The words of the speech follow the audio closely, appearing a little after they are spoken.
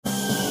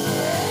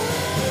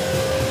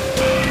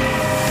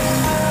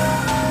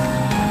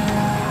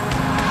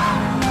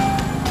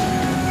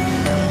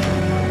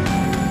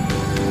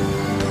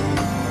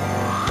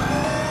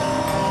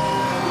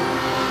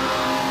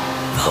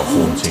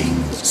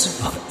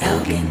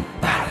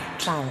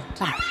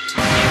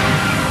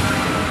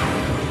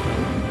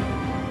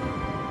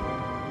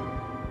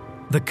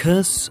The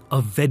Curse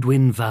of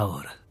Fedwen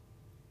Fawr.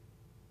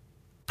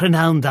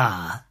 "Prynawn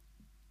da,"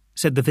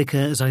 said the vicar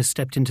as I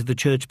stepped into the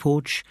church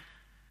porch.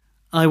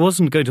 I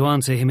wasn't going to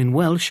answer him in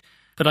Welsh,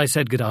 but I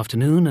said good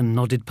afternoon and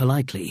nodded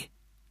politely.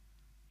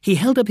 He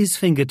held up his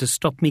finger to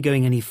stop me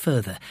going any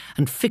further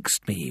and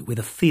fixed me with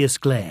a fierce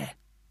glare.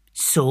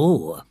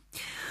 "So,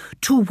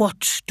 to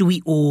what do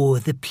we owe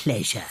the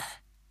pleasure?"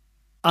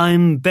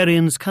 "I'm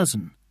Berrian's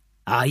cousin."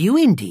 "Are you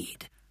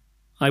indeed?"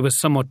 I was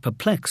somewhat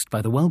perplexed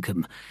by the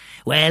welcome.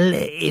 "Well,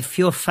 if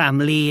your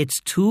family, it's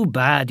too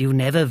bad you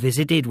never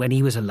visited when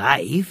he was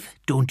alive,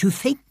 don't you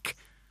think?"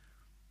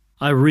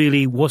 I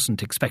really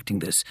wasn't expecting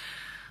this.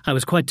 I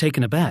was quite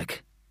taken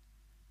aback.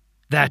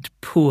 That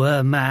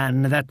poor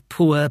man, that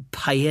poor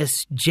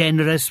pious,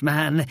 generous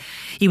man,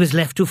 he was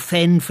left to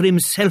fend for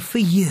himself for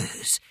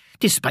years,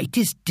 despite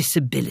his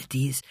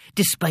disabilities,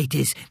 despite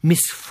his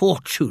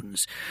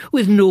misfortunes,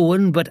 with no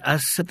one but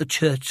us at the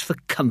church for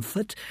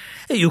comfort.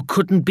 You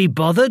couldn't be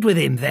bothered with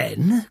him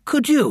then,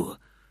 could you?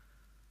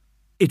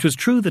 It was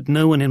true that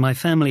no one in my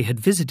family had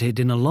visited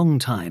in a long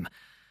time,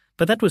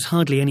 but that was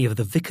hardly any of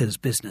the vicar's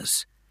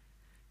business.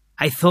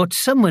 "I thought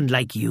someone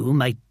like you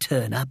might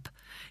turn up."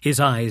 His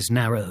eyes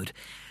narrowed.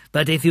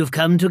 "But if you've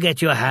come to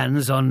get your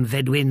hands on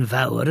Fedwen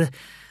Fawr,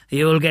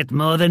 you'll get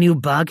more than you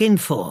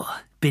bargained for,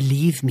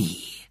 believe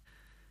me."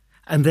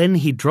 And then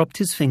he dropped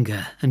his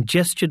finger and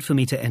gestured for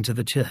me to enter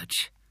the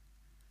church.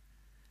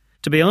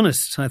 To be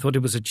honest, I thought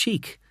it was a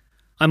cheek.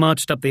 I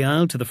marched up the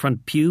aisle to the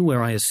front pew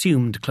where I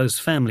assumed close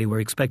family were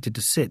expected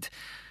to sit.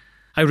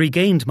 I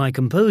regained my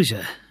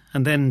composure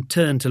and then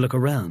turned to look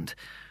around.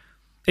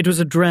 It was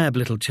a drab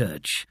little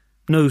church,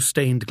 no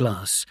stained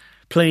glass,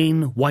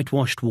 plain,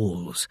 whitewashed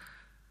walls.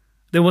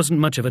 There wasn't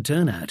much of a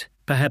turnout,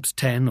 perhaps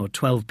 10 or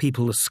 12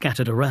 people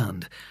scattered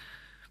around.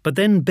 But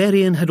then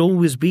Berrian had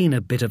always been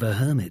a bit of a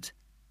hermit.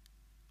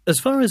 As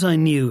far as I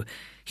knew,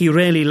 he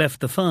rarely left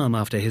the farm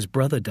after his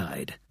brother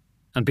died.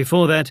 And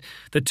before that,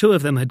 the two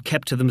of them had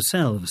kept to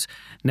themselves,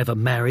 never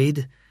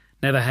married,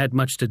 never had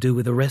much to do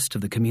with the rest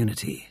of the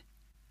community.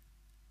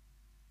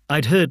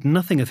 I'd heard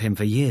nothing of him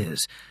for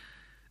years,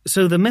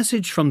 so the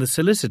message from the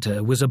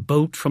solicitor was a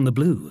bolt from the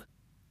blue.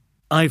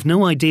 I've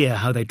no idea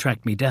how they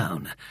tracked me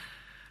down,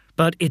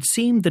 but it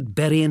seemed that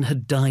Berrian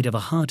had died of a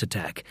heart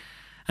attack,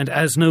 and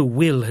as no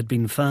will had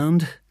been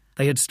found,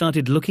 they had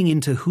started looking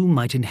into who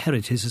might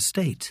inherit his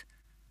estate.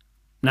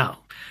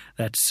 Now,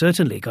 that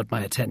certainly got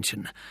my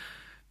attention.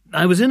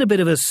 I was in a bit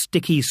of a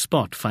sticky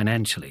spot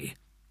financially.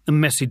 A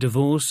messy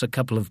divorce, a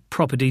couple of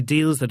property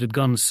deals that had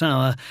gone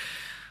sour.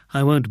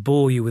 I won't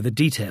bore you with the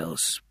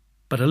details,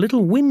 but a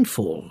little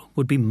windfall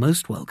would be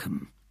most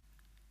welcome.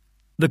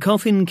 The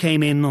coffin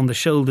came in on the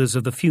shoulders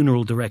of the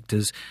funeral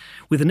directors,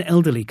 with an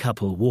elderly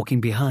couple walking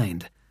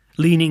behind,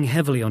 leaning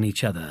heavily on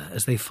each other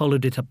as they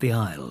followed it up the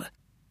aisle.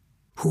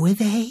 "Who are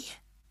they?"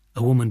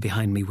 a woman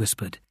behind me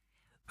whispered.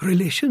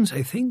 "Relations,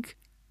 I think,"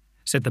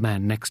 said the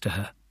man next to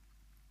her.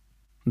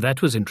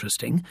 That was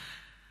interesting.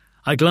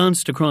 I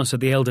glanced across at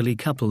the elderly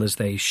couple as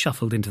they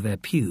shuffled into their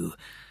pew.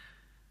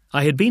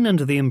 I had been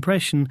under the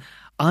impression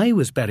I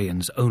was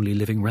Berrian's only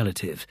living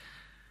relative.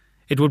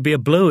 It would be a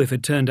blow if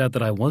it turned out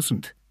that I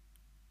wasn't.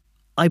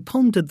 I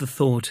pondered the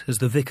thought as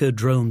the vicar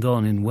droned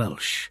on in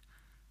Welsh.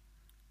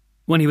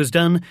 When he was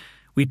done,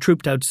 we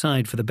trooped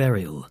outside for the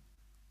burial.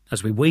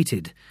 As we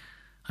waited,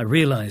 I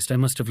realised I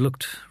must have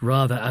looked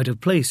rather out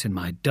of place in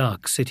my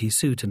dark city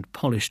suit and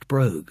polished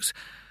brogues.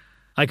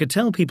 I could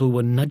tell people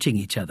were nudging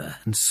each other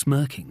and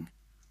smirking.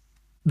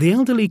 The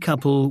elderly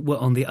couple were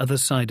on the other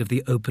side of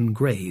the open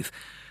grave,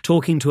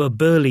 talking to a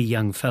burly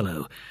young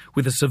fellow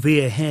with a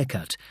severe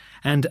haircut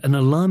and an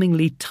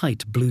alarmingly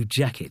tight blue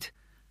jacket.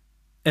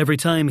 Every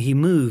time he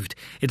moved,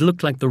 it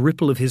looked like the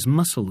ripple of his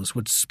muscles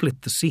would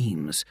split the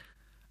seams.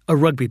 A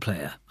rugby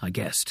player, I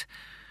guessed.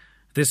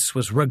 This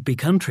was rugby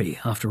country,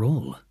 after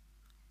all.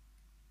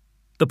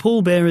 The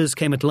pallbearers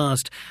came at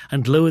last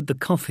and lowered the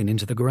coffin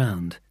into the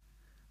ground.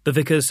 The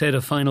vicar said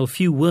a final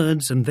few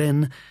words and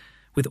then,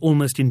 with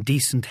almost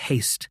indecent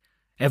haste,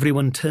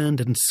 everyone turned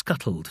and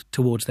scuttled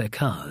towards their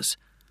cars.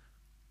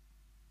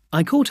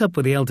 I caught up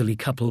with the elderly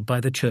couple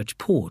by the church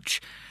porch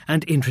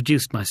and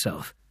introduced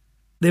myself.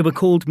 They were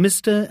called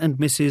Mr. and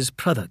Mrs.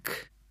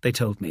 Prudhock, they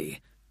told me.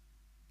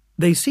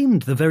 They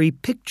seemed the very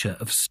picture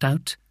of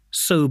stout,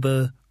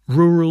 sober,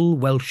 rural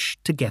Welsh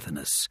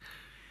togetherness.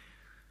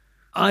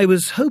 "I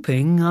was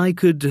hoping I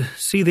could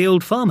see the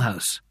old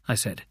farmhouse," I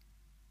said.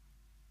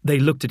 They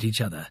looked at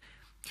each other.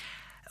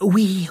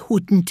 "We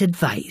wouldn't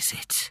advise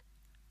it,"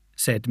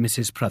 said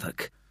Mrs.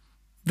 Prudhock.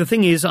 "The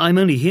thing is, I'm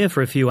only here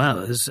for a few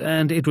hours,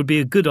 and it would be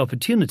a good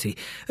opportunity.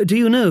 Do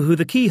you know who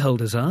the key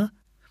holders are?"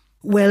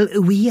 "Well,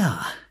 we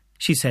are,"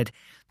 she said,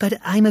 "but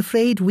I'm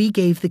afraid we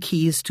gave the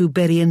keys to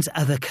Berrian's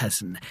other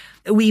cousin.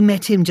 We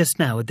met him just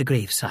now at the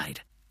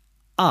graveside."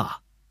 Ah,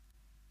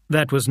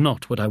 that was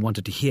not what I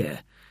wanted to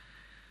hear.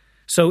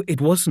 So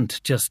it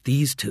wasn't just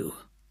these two.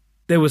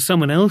 There was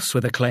someone else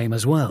with a claim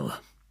as well.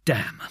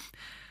 Damn.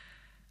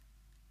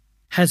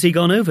 "Has he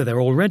gone over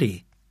there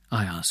already?"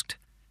 I asked.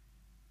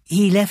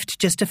 He left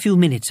just a few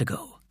minutes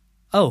ago.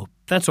 Oh,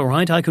 that's all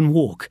right, I can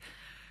walk.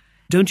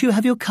 Don't you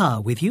have your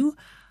car with you?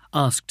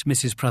 Asked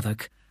Mrs.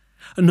 Pruthock.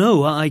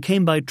 No, I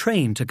came by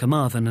train to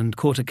Carmarthen and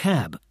caught a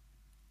cab.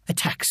 A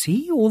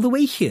taxi all the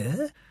way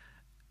here?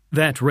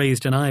 That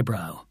raised an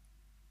eyebrow.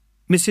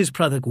 Mrs.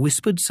 Pruthock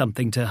whispered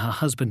something to her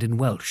husband in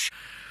Welsh.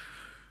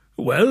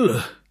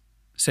 Well,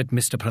 said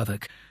Mr.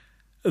 Pruthock,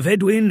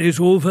 Fedwen is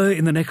over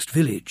in the next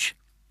village.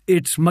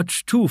 It's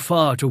much too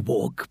far to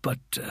walk, but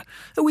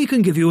we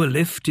can give you a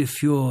lift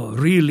if you're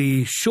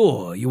really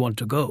sure you want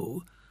to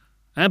go.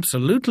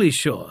 Absolutely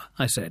sure,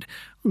 I said.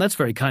 Well, that's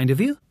very kind of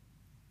you.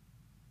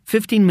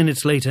 15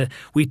 minutes later,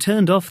 we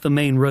turned off the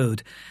main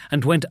road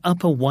and went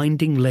up a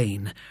winding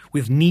lane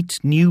with neat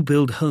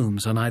new-build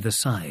homes on either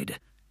side.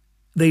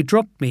 They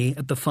dropped me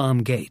at the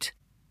farm gate.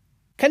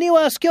 Can you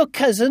ask your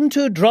cousin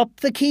to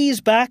drop the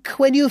keys back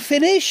when you've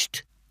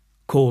finished?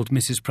 Called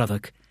Mrs.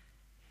 Pruthock.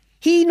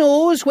 He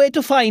knows where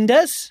to find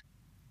us.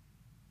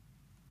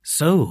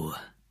 So,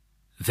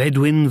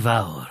 Fedwen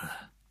Fawr.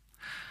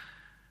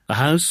 The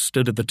house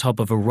stood at the top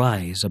of a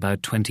rise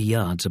about 20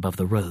 yards above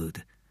the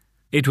road.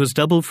 It was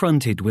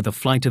double-fronted with a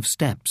flight of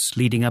steps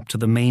leading up to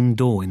the main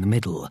door in the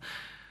middle.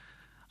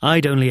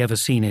 I'd only ever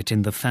seen it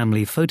in the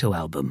family photo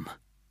album,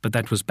 but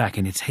that was back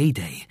in its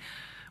heyday,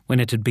 when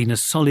it had been a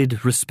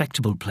solid,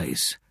 respectable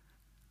place.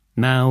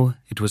 Now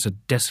it was a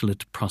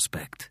desolate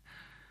prospect.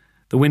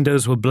 The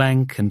windows were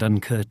blank and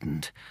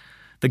uncurtained.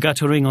 The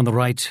guttering on the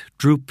right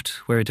drooped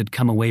where it had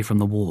come away from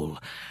the wall,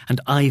 and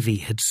ivy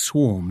had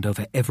swarmed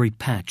over every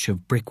patch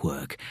of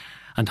brickwork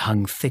and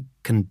hung thick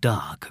and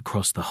dark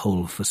across the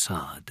whole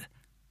facade.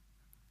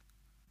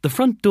 The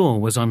front door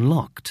was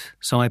unlocked,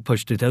 so I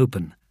pushed it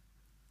open.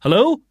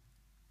 "Hello?"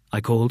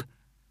 I called.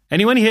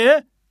 "Anyone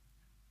here?"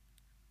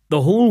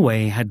 The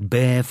hallway had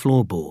bare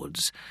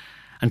floorboards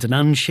and an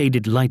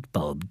unshaded light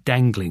bulb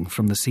dangling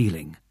from the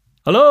ceiling.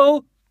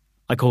 "Hello?"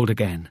 I called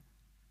again.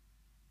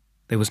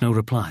 There was no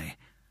reply.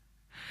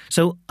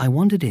 So I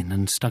wandered in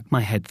and stuck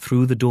my head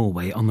through the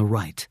doorway on the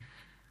right.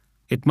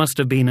 It must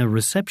have been a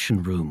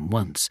reception room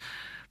once,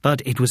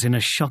 but it was in a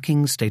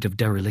shocking state of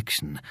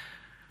dereliction.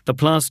 The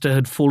plaster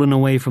had fallen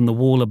away from the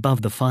wall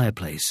above the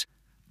fireplace.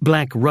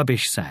 Black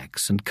rubbish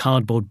sacks and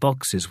cardboard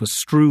boxes were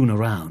strewn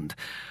around,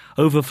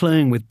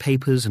 overflowing with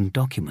papers and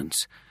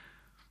documents.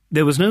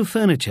 There was no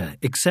furniture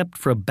except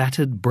for a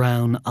battered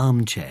brown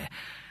armchair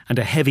and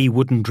a heavy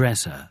wooden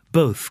dresser,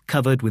 both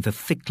covered with a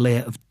thick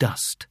layer of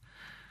dust.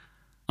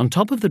 On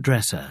top of the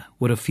dresser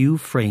were a few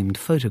framed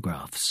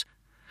photographs.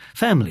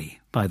 Family,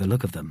 by the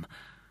look of them.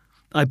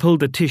 I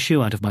pulled the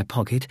tissue out of my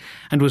pocket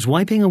and was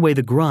wiping away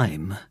the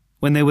grime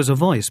when there was a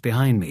voice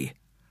behind me.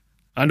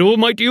 "And who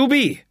might you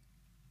be?"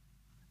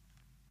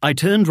 I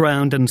turned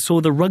round and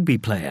saw the rugby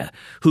player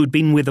who'd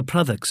been with the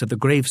Pruthocks at the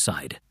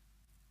graveside.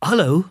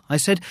 "Hello," I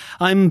said.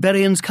 "I'm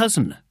Berrien's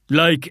cousin."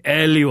 "Like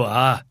hell you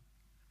are."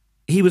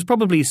 He was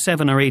probably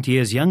 7 or 8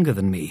 years younger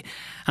than me,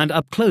 and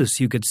up close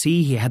you could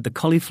see he had the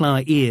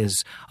cauliflower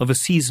ears of a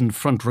seasoned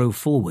front-row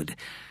forward.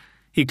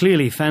 He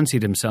clearly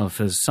fancied himself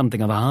as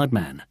something of a hard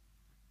man.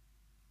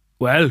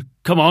 "Well,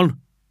 come on.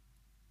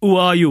 Who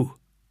are you?"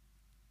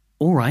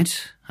 "All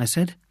right," I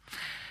said.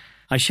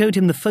 I showed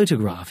him the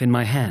photograph in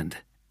my hand.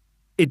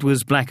 It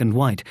was black and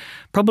white,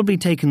 probably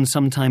taken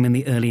sometime in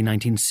the early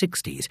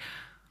 1960s.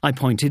 I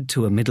pointed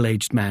to a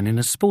middle-aged man in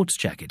a sports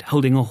jacket,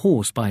 holding a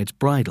horse by its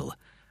bridle.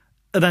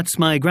 "That's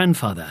my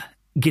grandfather,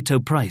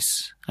 Gitto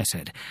Price," I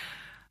said.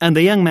 "And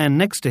the young man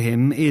next to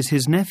him is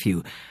his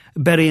nephew,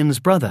 Berrien's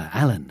brother,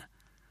 Alan."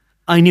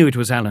 I knew it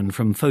was Alan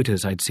from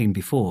photos I'd seen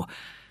before.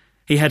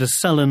 He had a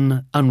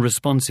sullen,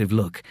 unresponsive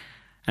look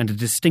and a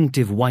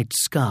distinctive white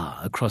scar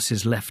across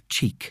his left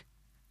cheek.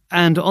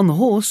 "And on the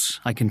horse,"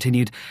 I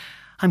continued,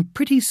 "I'm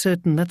pretty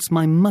certain that's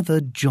my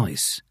mother,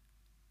 Joyce."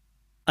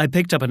 I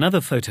picked up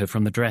another photo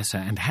from the dresser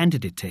and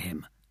handed it to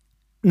him.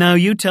 "Now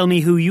you tell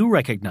me who you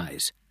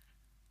recognize."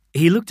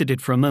 He looked at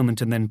it for a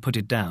moment and then put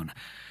it down.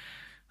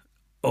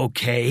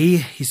 "Okay,"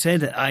 he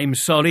said. "I'm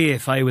sorry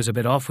if I was a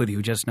bit off with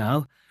you just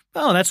now."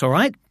 "Oh, that's all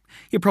right.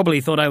 You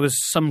probably thought I was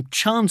some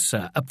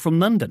chancer up from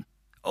London."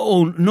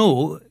 "Oh,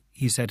 no,"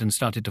 he said and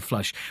started to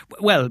flush.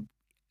 "Well,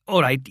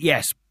 all right,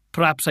 yes,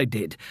 perhaps I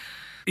did.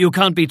 You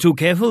can't be too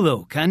careful,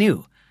 though, can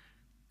you?"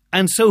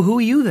 "And so who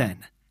are you,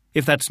 then,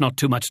 if that's not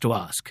too much to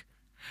ask?"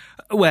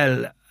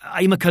 "Well,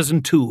 I'm a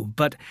cousin too,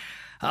 but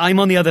I'm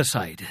on the other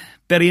side.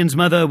 Berrien's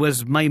mother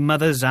was my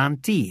mother's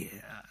auntie.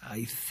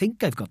 I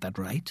think I've got that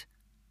right.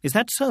 Is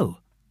that so?"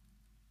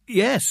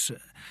 "Yes.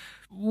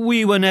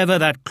 We were never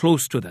that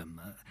close to them.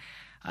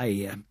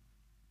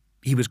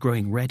 He was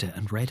growing redder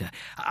and redder.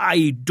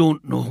 "I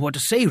don't know what to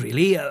say,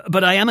 really,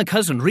 but I am a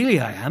cousin, really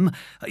I am.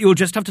 You'll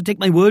just have to take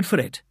my word for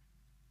it."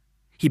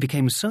 He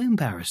became so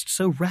embarrassed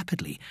so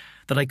rapidly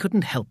that I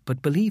couldn't help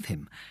but believe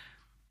him.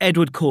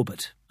 "Edward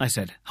Corbett," I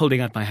said, holding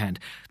out my hand.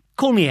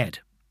 "Call me Ed."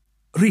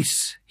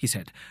 "Rhys," he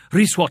said.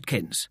 "Rhys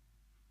Watkins."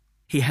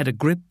 He had a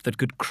grip that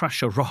could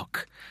crush a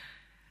rock.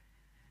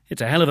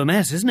 "It's a hell of a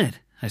mess, isn't it?"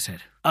 I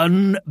said.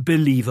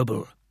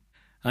 "Unbelievable.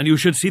 And you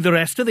should see the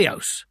rest of the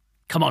house.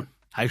 Come on,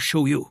 I'll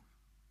show you."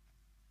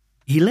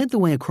 He led the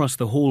way across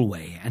the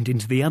hallway and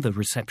into the other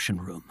reception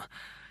room.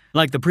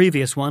 Like the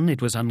previous one,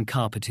 it was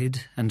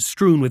uncarpeted and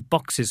strewn with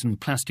boxes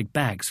and plastic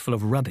bags full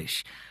of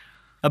rubbish.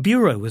 A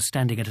bureau was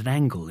standing at an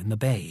angle in the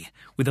bay,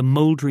 with a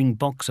mouldering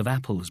box of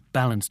apples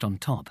balanced on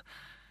top.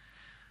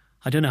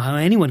 "I don't know how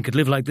anyone could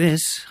live like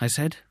this," I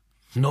said.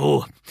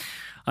 "No,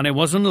 and it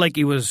wasn't like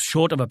he was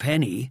short of a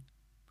penny."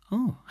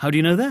 "Oh, how do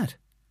you know that?"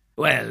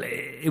 "Well,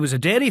 it was a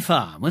dairy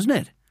farm, wasn't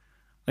it?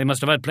 They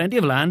must have had plenty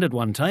of land at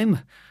one time,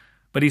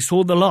 but he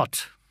sold the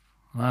lot.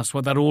 That's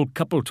what that old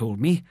couple told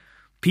me,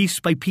 piece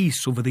by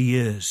piece over the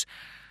years.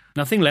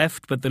 Nothing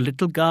left but the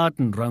little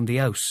garden round the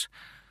house.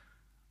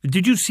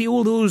 Did you see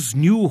all those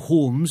new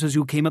homes as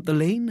you came up the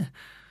lane?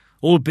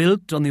 All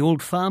built on the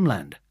old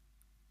farmland.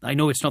 I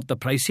know it's not the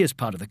priciest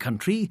part of the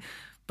country,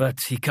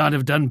 but he can't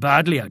have done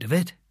badly out of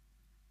it."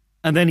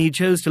 "And then he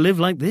chose to live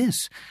like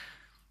this.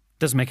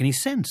 Doesn't make any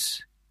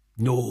sense."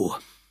 "No,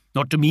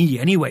 not to me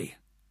anyway,"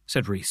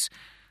 said Rhys.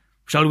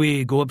 "Shall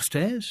we go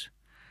upstairs?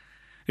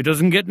 It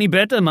doesn't get any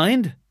better,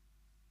 mind."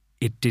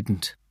 It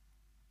didn't.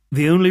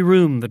 The only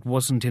room that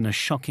wasn't in a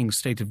shocking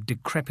state of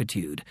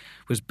decrepitude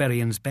was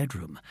Berrien's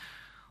bedroom,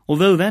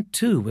 although that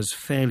too was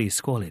fairly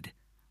squalid.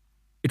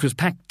 It was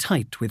packed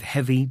tight with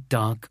heavy,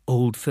 dark,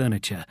 old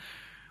furniture,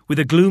 with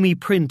a gloomy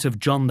print of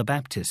John the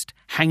Baptist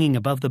hanging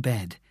above the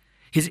bed,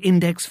 his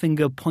index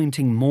finger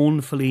pointing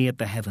mournfully at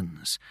the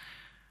heavens.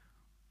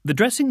 The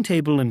dressing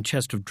table and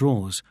chest of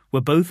drawers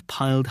were both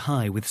piled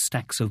high with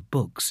stacks of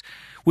books,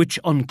 which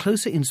on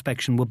closer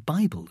inspection were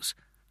Bibles.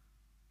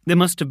 There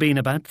must have been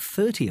about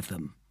 30 of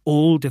them,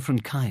 all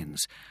different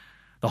kinds.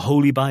 The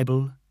Holy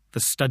Bible, the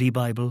Study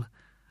Bible,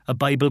 a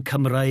Bible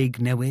Cymraeg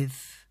Newydd,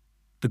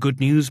 the Good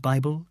News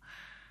Bible.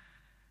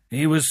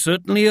 "He was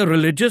certainly a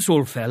religious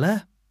old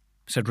fella,"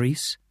 said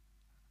Rhys.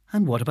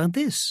 "And what about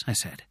this?" I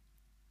said.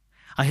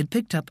 I had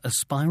picked up a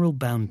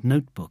spiral-bound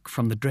notebook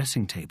from the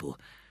dressing table.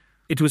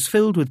 It was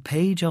filled with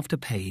page after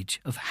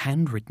page of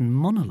handwritten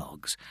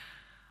monologues.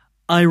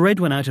 I read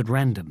one out at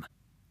random.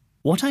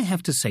 "What I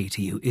have to say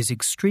to you is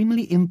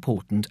extremely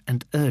important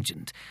and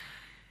urgent.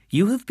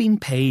 You have been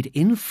paid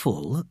in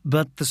full,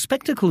 but the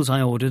spectacles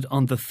I ordered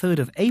on the 3rd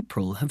of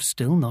April have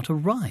still not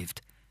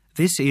arrived.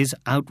 This is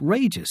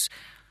outrageous."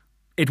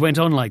 It went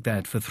on like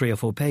that for 3 or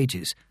 4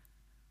 pages.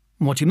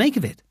 "What do you make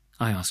of it?"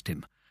 I asked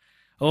him.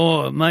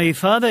 "Oh, my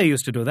father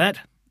used to do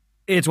that.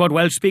 It's what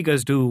Welsh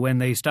speakers do when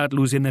they start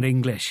losing their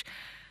English.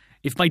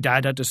 If my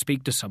dad had to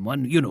speak to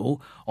someone,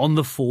 on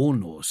the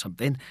phone or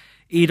something,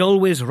 he'd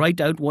always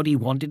write out what he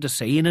wanted to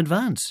say in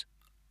advance."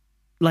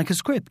 "Like a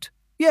script?"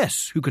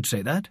 "Yes, you could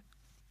say that."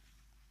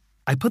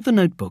 I put the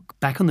notebook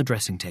back on the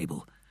dressing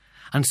table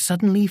and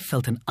suddenly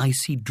felt an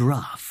icy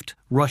draught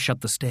rush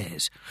up the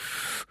stairs.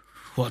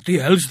 "What the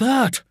hell's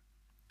that?"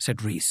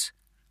 said Rhys.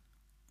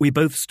 We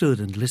both stood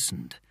and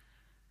listened.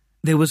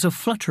 There was a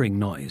fluttering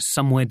noise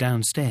somewhere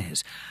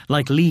downstairs,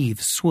 like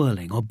leaves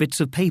swirling or bits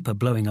of paper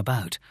blowing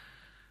about.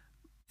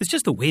 "It's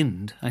just the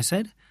wind," I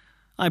said.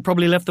 "I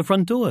probably left the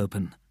front door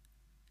open."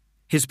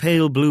 His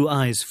pale blue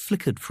eyes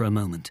flickered for a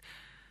moment.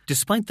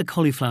 Despite the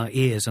cauliflower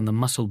ears and the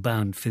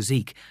muscle-bound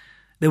physique,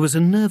 there was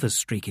a nervous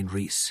streak in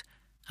Rhys.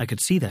 I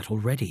could see that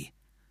already.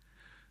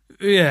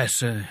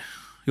 "Yes,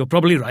 you're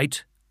probably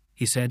right,"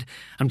 he said,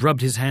 and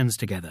rubbed his hands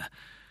together.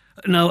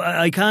 "Now,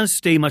 I can't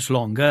stay much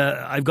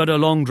longer. I've got a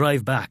long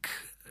drive back.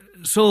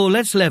 So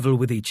let's level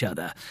with each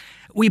other.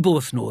 We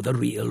both know the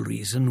real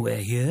reason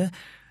we're here,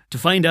 to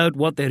find out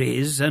what there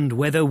is and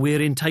whether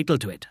we're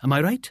entitled to it. Am I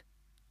right?"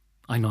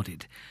 I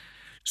nodded.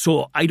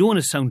 "So I don't want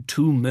to sound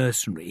too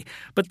mercenary,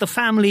 but the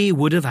family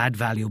would have had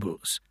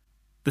valuables."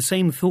 The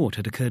same thought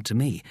had occurred to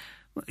me.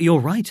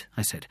 "You're right,"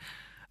 I said.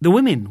 "The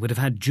women would have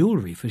had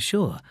jewellery for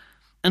sure.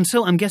 And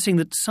so I'm guessing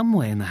that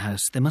somewhere in the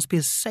house there must be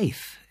a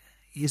safe.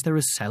 Is there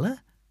a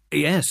cellar?"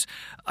 "Yes,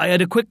 I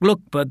had a quick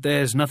look, but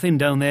there's nothing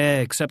down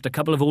there except a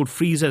couple of old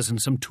freezers and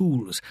some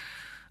tools.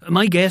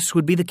 My guess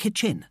would be the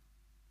kitchen."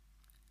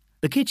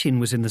 The kitchen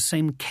was in the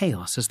same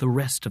chaos as the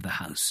rest of the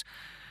house.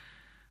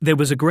 There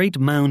was a great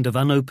mound of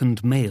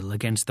unopened mail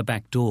against the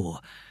back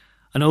door,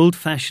 an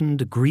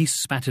old-fashioned,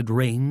 grease-spattered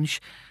range,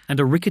 and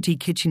a rickety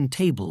kitchen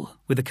table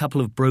with a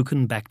couple of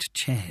broken-backed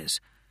chairs.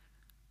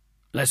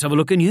 "Let's have a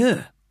look in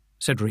here,"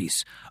 said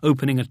Rhys,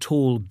 opening a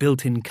tall,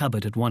 built-in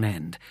cupboard at one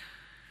end.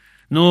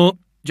 "No,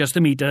 just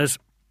the meters.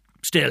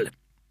 Still,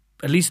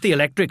 at least the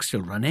electric's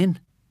still running."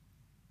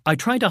 I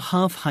tried a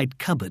half-height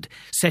cupboard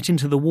set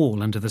into the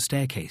wall under the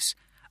staircase.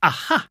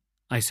 "Aha!"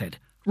 I said.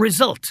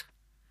 "Result!"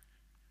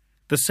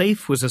 The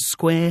safe was a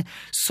square,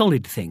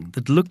 solid thing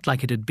that looked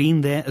like it had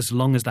been there as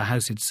long as the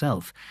house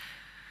itself.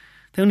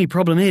 The only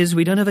problem is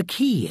we don't have a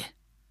key.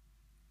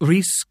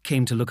 Rhys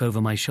came to look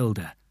over my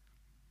shoulder.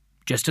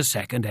 "Just a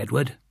second,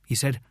 Edward," he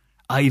said.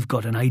 "I've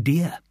got an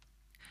idea."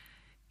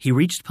 He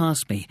reached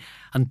past me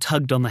and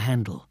tugged on the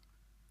handle.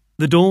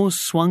 The door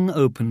swung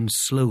open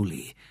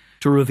slowly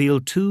to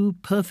reveal 2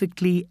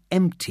 perfectly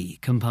empty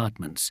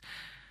compartments.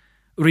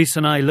 Rhys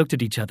and I looked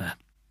at each other.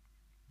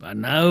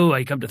 "And now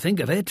I come to think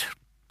of it,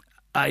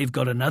 I've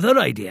got another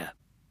idea."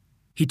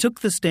 He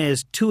took the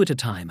stairs 2 at a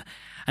time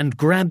and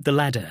grabbed the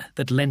ladder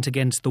that leant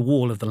against the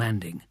wall of the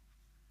landing.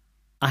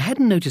 I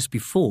hadn't noticed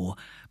before,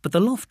 but the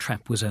loft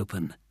trap was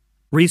open.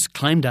 Rhys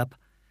climbed up,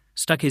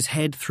 stuck his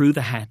head through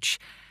the hatch,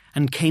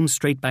 and came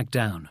straight back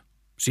down.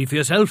 "See for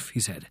yourself," he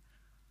said.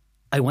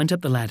 I went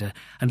up the ladder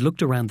and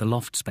looked around the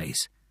loft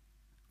space.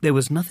 There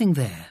was nothing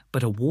there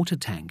but a water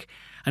tank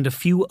and a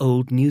few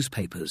old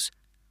newspapers.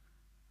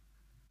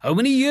 "How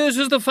many years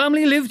has the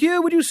family lived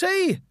here, would you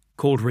say?"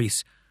 called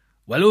Rhys.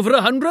 "Well over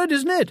 100,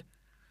 isn't it?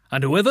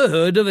 And who ever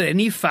heard of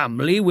any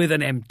family with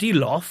an empty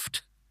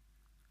loft?"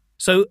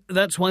 "So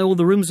that's why all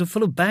the rooms are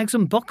full of bags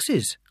and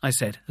boxes," I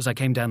said as I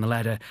came down the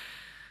ladder.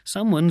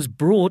 "Someone's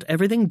brought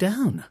everything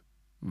down."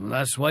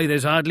 "That's why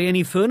there's hardly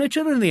any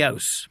furniture in the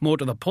house, more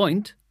to the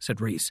point," said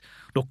Rhys.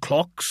 "No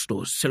clocks,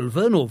 no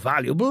silver, no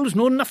valuables,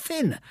 no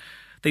nothing.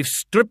 They've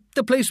stripped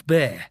the place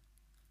bare."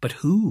 "But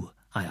who?"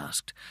 I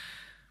asked.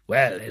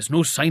 "Well, there's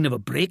no sign of a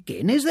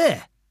break-in, is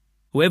there?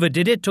 Whoever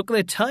did it took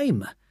their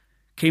time.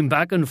 Came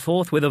back and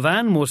forth with a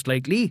van, most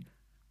likely."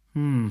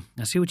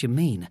 I see what you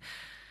mean.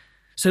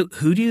 "So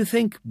who do you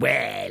think—"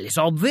 "Well, it's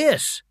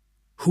obvious.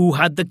 Who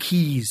had the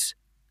keys?"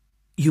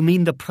 "You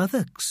mean the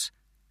Prothers?"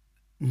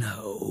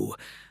 "No,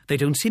 they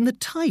don't seem the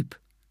type."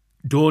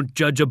 "Don't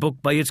judge a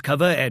book by its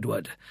cover,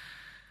 Edward.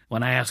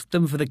 When I asked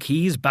them for the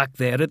keys back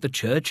there at the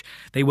church,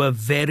 they were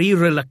very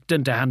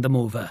reluctant to hand them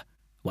over.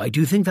 Why do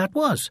you think that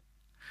was?"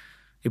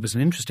 It was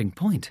an interesting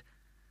point.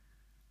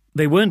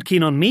 "They weren't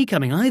keen on me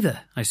coming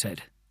either," I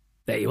said.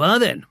 "There you are,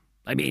 then.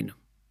 I mean,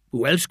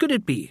 who else could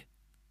it be?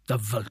 The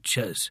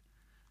vultures."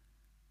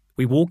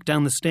 We walked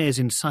down the stairs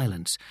in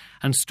silence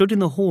and stood in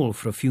the hall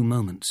for a few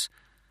moments.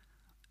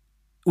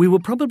 We were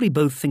probably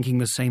both thinking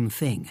the same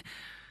thing.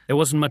 There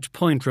wasn't much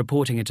point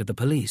reporting it to the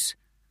police.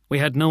 We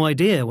had no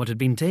idea what had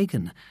been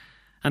taken,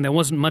 and there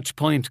wasn't much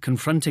point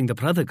confronting the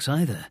Prothers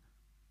either.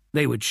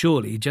 They would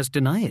surely just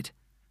deny it.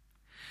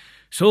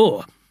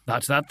 "So,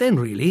 that's that then,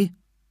 really,"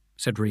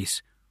 said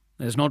Rhys.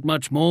 "There's not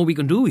much more we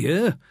can do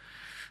here.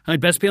 I'd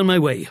best be on my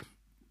way.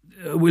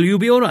 Will you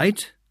be all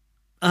right?"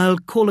 "I'll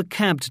call a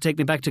cab to take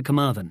me back to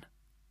Carmarthen."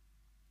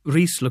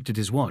 Rhys looked at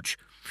his watch.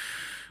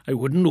 "I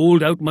wouldn't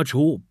hold out much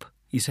hope,"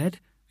 he said.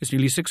 "It's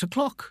nearly 6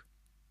 o'clock.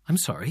 "I'm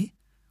sorry?"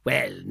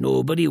 "Well,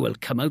 nobody will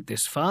come out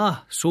this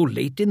far, so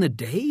late in the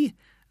day.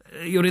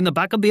 You're in the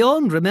back and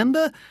beyond,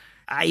 remember?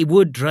 I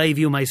would drive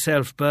you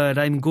myself, but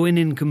I'm going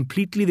in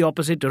completely the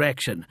opposite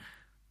direction."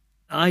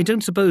 "I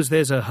don't suppose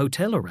there's a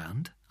hotel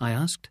around?" I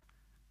asked.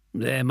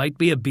 "There might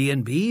be a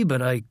B&B,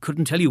 but I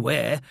couldn't tell you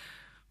where.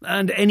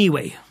 And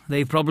anyway,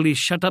 they've probably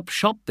shut up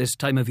shop this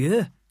time of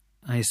year."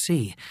 I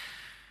see.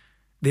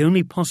 The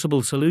only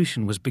possible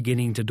solution was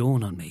beginning to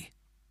dawn on me.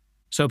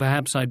 So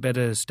perhaps I'd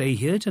better stay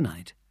here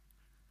tonight.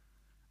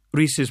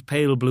 Rhys's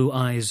pale blue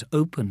eyes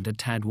opened a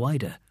tad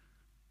wider.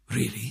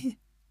 "Really?"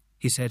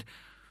 he said.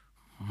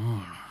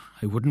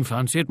 I wouldn't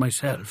fancy it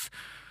myself.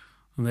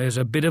 There's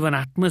a bit of an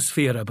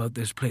atmosphere about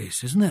this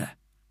place, isn't there?"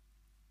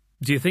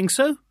 "Do you think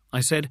so?"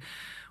 I said.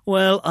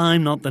 "Well,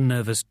 I'm not the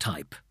nervous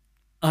type."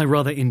 I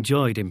rather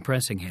enjoyed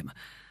impressing him.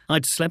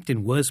 I'd slept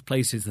in worse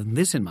places than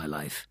this in my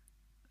life.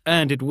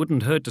 And it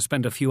wouldn't hurt to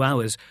spend a few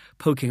hours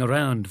poking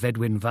around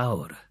Fedwen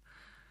Fawr.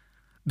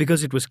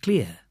 Because it was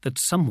clear that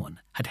someone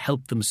had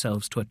helped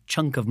themselves to a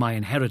chunk of my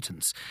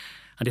inheritance,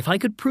 and if I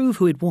could prove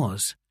who it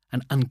was,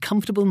 an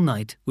uncomfortable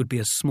night would be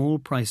a small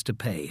price to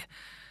pay.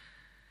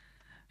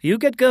 "You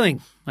get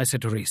going," I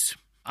said to Rhys.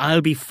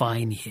 "I'll be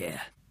fine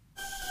here."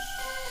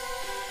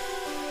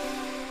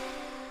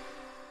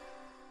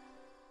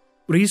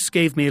 Rhys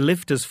gave me a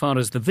lift as far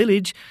as the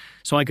village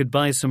so I could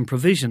buy some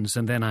provisions,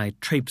 and then I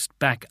traipsed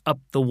back up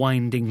the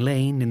winding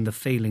lane in the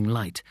failing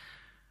light.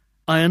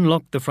 I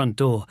unlocked the front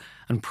door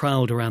and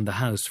prowled around the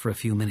house for a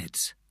few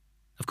minutes.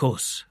 Of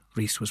course,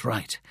 Rhys was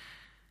right.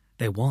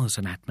 There was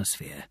an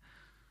atmosphere.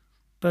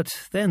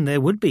 But then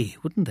there would be,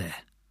 wouldn't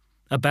there?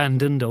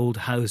 Abandoned old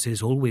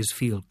houses always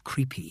feel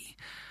creepy.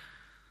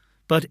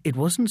 But it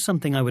wasn't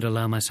something I would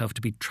allow myself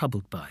to be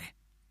troubled by.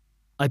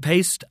 I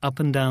paced up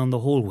and down the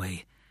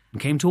hallway and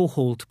came to a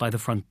halt by the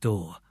front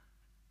door.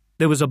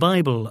 There was a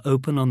Bible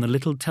open on the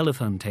little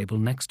telephone table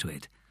next to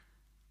it,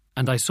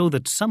 and I saw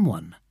that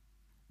someone,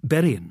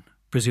 Berrien,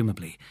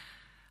 presumably,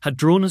 had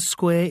drawn a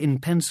square in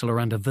pencil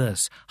around a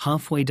verse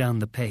halfway down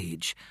the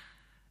page.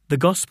 The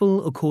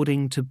Gospel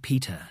according to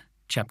Peter,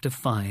 chapter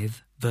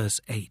 5, verse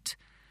 8.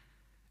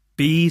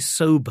 "Be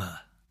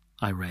sober,"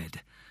 I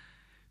read.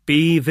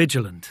 "Be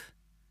vigilant,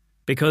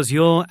 because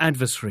your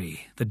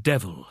adversary, the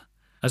devil,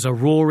 as a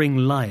roaring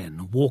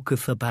lion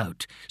walketh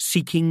about,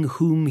 seeking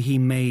whom he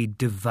may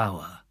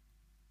devour."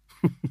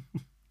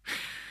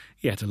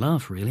 You had to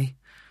laugh, really.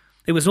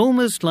 It was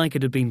almost like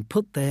it had been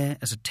put there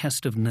as a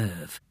test of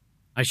nerve.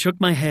 I shook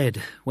my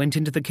head, went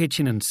into the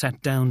kitchen and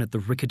sat down at the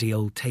rickety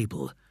old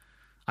table.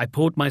 I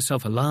poured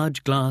myself a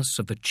large glass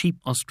of the cheap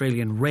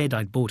Australian red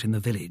I'd bought in the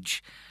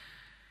village.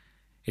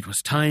 It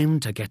was time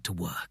to get to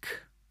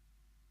work.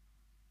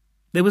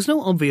 There was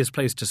no obvious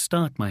place to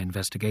start my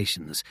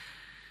investigations,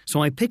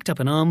 so I picked up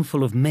an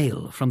armful of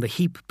mail from the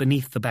heap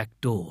beneath the back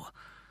door.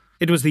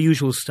 It was the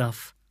usual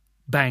stuff: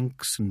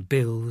 banks and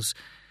bills,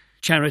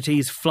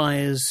 charities,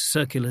 flyers,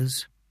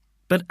 circulars.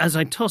 But as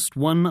I tossed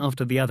one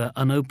after the other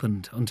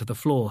unopened onto the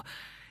floor,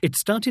 it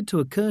started to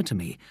occur to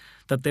me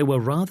that there were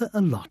rather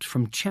a lot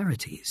from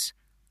charities.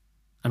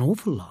 An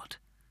awful lot.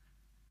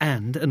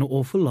 And an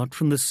awful lot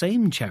from the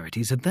same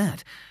charities at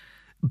that.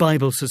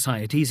 Bible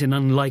societies in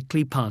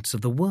unlikely parts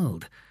of the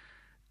world.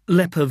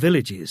 Leper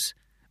villages.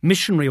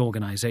 Missionary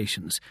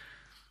organizations.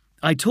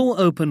 I tore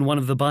open one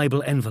of the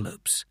Bible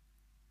envelopes.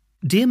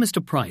 Dear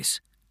Mr. Price,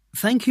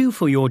 thank you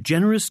for your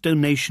generous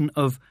donation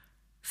of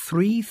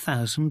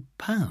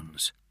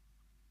 £3,000.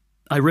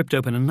 I ripped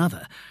open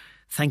another.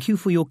 Thank you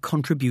for your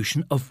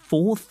contribution of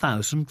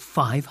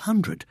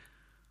 £4,500.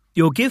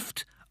 Your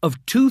gift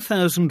of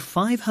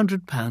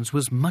 £2,500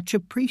 was much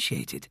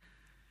appreciated.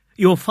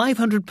 Your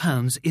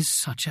 £500 is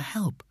such a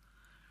help.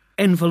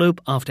 Envelope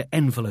after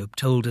envelope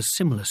told a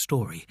similar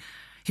story.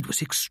 It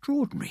was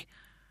extraordinary.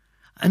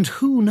 And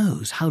who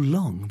knows how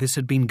long this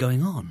had been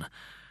going on.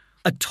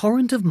 A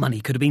torrent of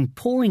money could have been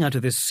pouring out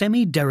of this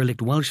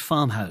semi-derelict Welsh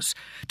farmhouse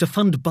to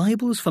fund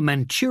Bibles for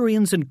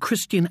Manchurians and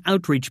Christian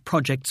outreach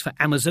projects for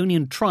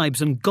Amazonian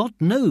tribes and God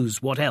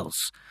knows what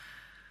else.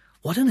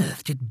 What on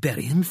earth did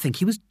Berrien think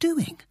he was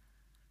doing?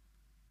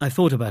 I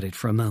thought about it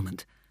for a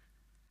moment.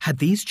 Had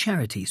these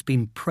charities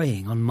been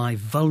preying on my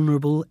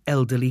vulnerable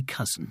elderly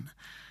cousin?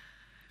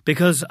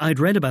 Because I'd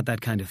read about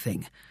that kind of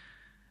thing.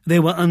 They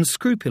were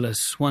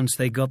unscrupulous once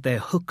they got their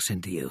hooks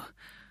into you.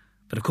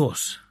 But of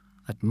course,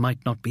 that might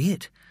not be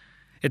it.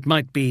 It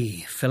might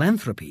be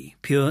philanthropy,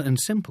 pure and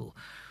simple.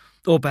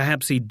 Or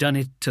perhaps he'd done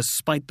it to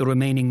spite the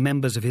remaining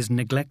members of his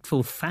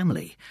neglectful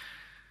family.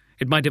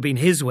 It might have been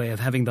his way of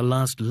having the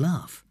last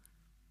laugh.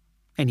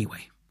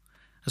 Anyway,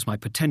 as my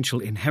potential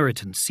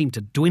inheritance seemed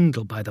to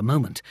dwindle by the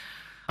moment,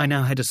 I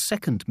now had a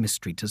second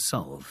mystery to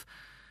solve.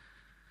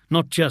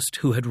 Not just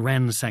who had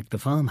ransacked the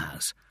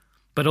farmhouse,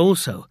 but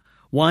also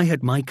why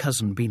had my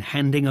cousin been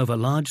handing over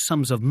large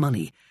sums of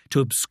money to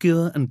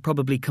obscure and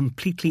probably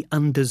completely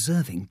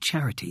undeserving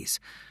charities?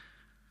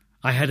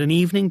 I had an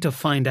evening to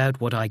find out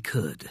what I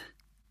could.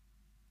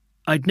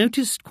 I'd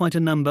noticed quite a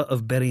number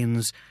of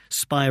Berrien's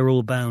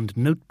spiral-bound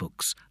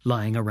notebooks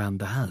lying around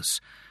the house,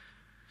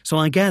 so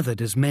I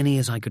gathered as many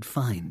as I could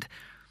find,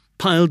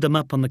 piled them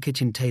up on the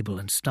kitchen table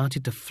and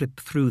started to flip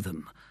through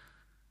them.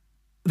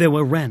 There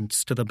were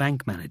rants to the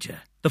bank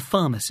manager, the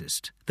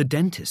pharmacist, the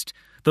dentist,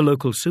 the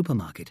local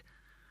supermarket.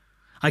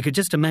 I could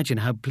just imagine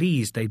how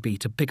pleased they'd be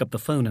to pick up the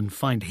phone and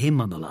find him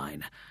on the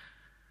line.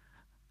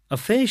 A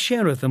fair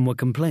share of them were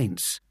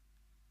complaints.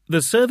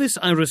 The service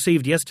I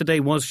received yesterday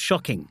was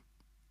shocking.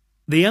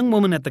 The young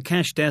woman at the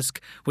cash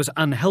desk was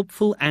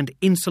unhelpful and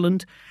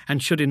insolent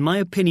and should, in my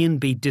opinion,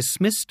 be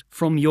dismissed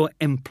from your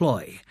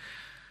employ.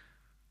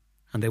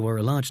 And there were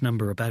a large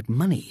number about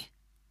money.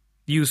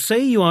 You say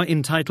you are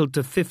entitled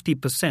to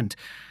 50%,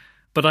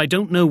 but I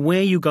don't know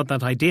where you got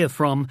that idea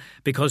from,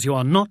 because you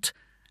are not,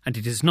 and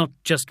it is not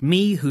just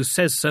me who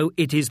says so,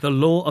 it is the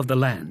law of the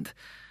land.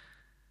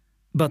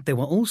 But there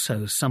were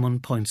also some on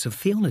points of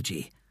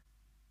theology.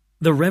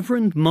 The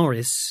Reverend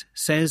Morris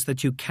says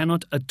that you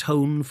cannot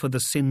atone for the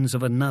sins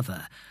of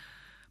another,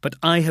 but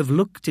I have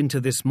looked into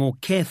this more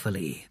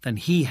carefully than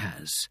he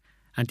has,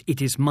 and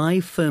it is my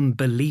firm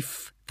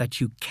belief that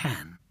you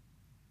can.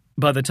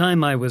 By the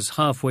time I was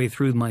halfway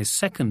through my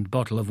second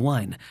bottle of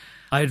wine,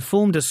 I had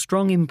formed a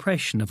strong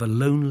impression of a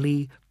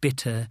lonely,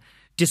 bitter,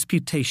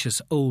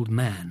 disputatious old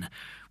man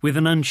with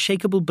an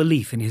unshakable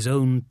belief in his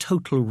own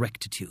total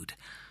rectitude.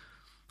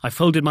 I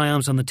folded my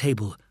arms on the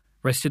table,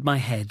 rested my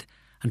head,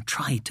 and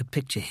tried to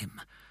picture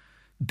him.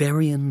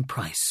 Berrien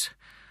Price,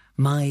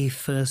 my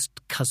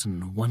first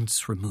cousin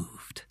once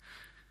removed.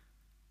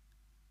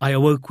 I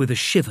awoke with a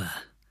shiver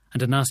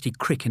and a nasty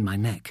crick in my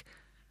neck.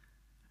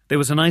 There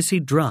was an icy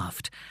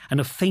draught and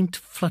a faint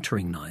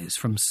fluttering noise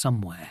from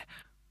somewhere.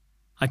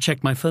 I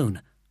checked my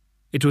phone.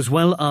 It was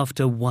well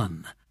after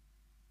 1.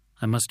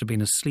 I must have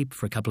been asleep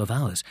for a couple of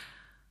hours.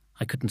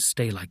 I couldn't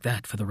stay like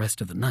that for the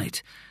rest of the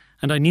night,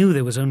 and I knew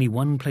there was only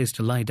one place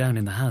to lie down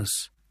in the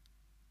house.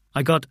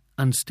 I got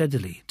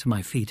unsteadily to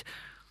my feet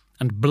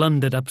and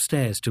blundered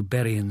upstairs to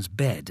Berrien's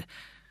bed.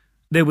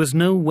 There was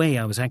no way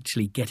I was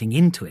actually getting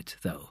into it,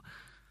 though.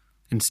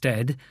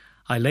 Instead,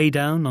 I lay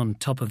down on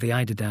top of the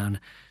eiderdown,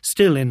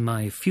 still in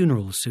my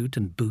funeral suit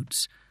and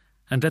boots,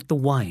 and let the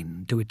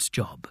wine do its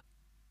job.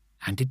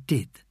 And it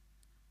did.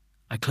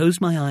 I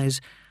closed my eyes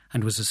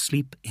and was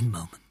asleep in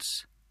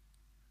moments.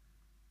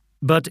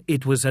 But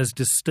it was as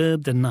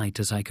disturbed a night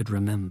as I could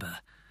remember.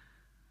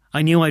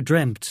 I knew I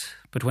dreamt,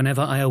 but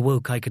whenever I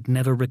awoke I could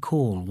never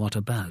recall what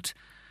about.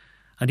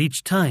 And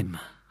each time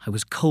I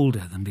was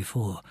colder than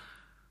before.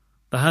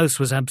 The house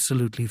was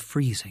absolutely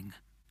freezing.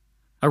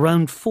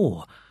 Around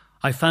 4,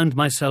 I found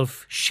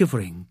myself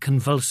shivering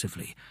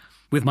convulsively,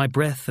 with my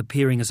breath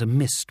appearing as a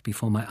mist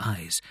before my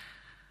eyes,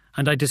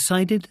 and I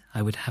decided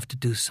I would have to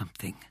do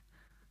something.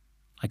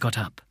 I got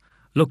up,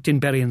 looked in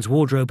Berrien's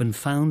wardrobe and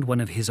found one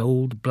of his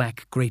old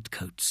black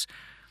greatcoats.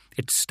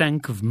 It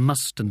stank of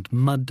must and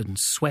mud and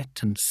sweat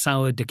and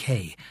sour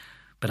decay,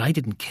 but I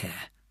didn't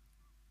care.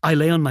 I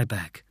lay on my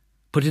back,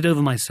 put it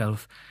over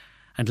myself,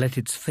 and let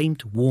its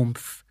faint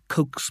warmth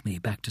coax me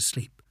back to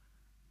sleep.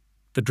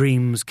 The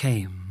dreams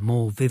came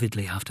more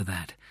vividly after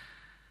that.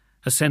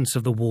 A sense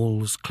of the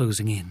walls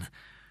closing in,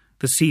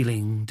 the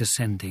ceiling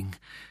descending,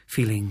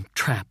 feeling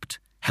trapped,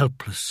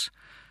 helpless.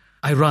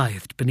 I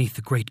writhed beneath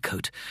the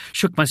greatcoat,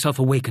 shook myself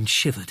awake and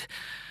shivered.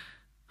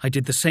 I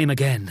did the same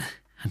again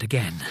and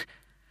again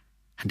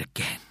and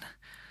again,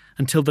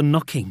 until the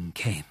knocking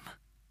came.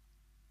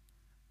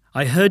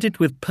 I heard it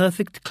with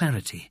perfect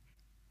clarity.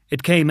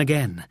 It came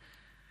again,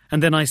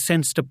 and then I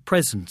sensed a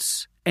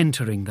presence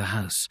entering the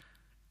house.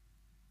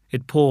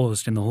 It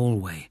paused in the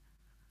hallway.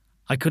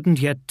 I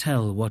couldn't yet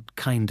tell what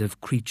kind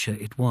of creature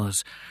it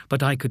was,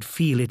 but I could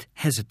feel it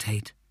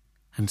hesitate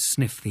and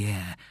sniff the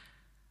air.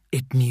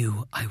 It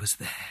knew I was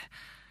there,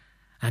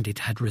 and it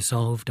had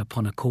resolved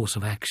upon a course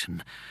of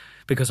action,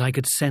 because I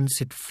could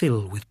sense it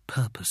fill with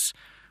purpose.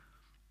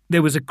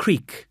 There was a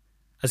creak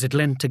as it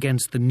leant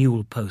against the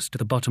newel post at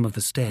the bottom of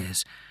the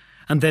stairs,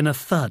 and then a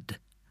thud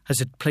as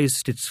it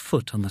placed its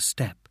foot on the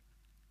step.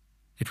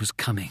 It was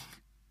coming.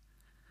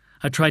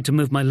 I tried to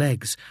move my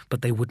legs,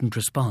 but they wouldn't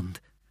respond.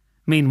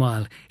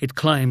 Meanwhile, it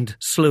climbed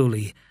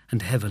slowly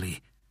and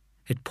heavily.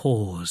 It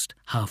paused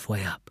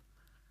halfway up.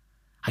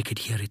 I could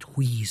hear it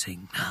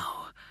wheezing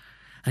now.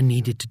 I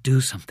needed to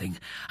do something.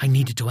 I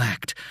needed to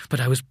act, but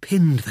I was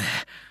pinned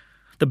there.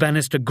 The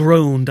banister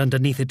groaned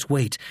underneath its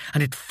weight,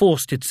 and it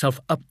forced itself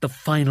up the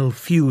final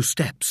few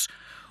steps.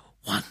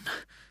 1,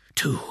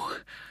 2,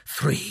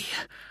 3,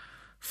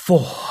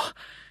 4.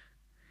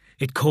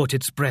 It caught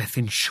its breath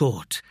in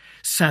short,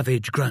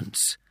 savage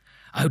grunts,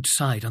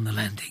 outside on the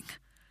landing.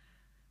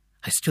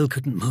 I still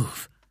couldn't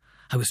move.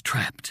 I was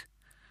trapped.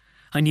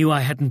 I knew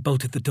I hadn't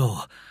bolted the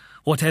door.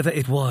 Whatever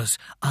it was,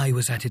 I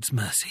was at its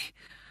mercy.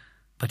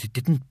 But it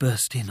didn't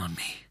burst in on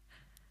me.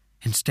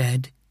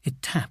 Instead,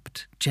 it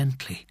tapped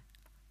gently.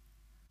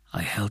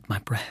 I held my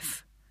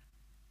breath.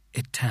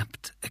 It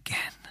tapped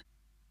again.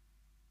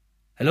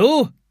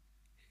 "Hello?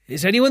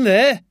 Is anyone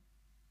there?"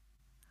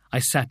 I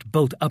sat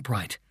bolt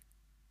upright.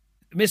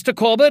 "Mr.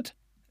 Corbett?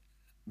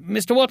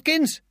 Mr.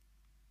 Watkins?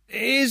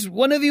 Is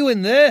one of you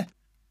in there?"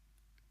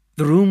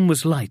 The room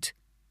was light.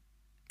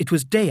 It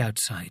was day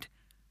outside.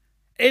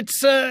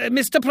 "It's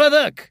Mr.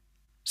 Pruddock,"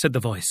 said the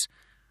voice.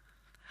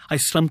 I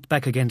slumped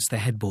back against the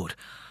headboard.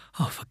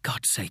 "Oh, for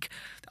God's sake.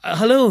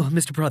 Hello,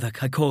 Mr.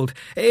 Pruddock," I called.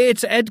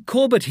 "It's Ed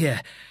Corbett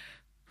here."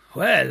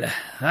 "Well,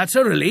 that's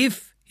a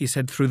relief," he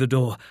said through the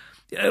door.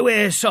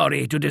 "We're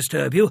sorry to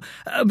disturb you,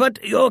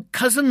 but your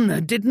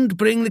cousin didn't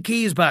bring the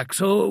keys back,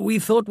 so we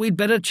thought we'd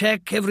better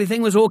check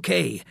everything was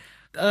okay."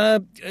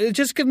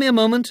 Just give me a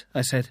moment,"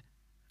 I said.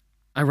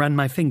 I ran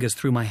my fingers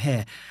through my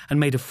hair and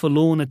made a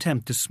forlorn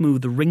attempt to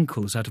smooth the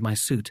wrinkles out of my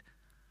suit.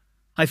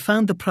 I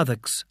found the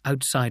Pruddocks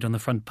outside on the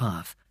front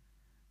path.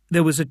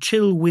 There was a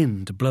chill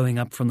wind blowing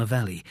up from the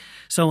valley,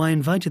 so I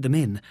invited them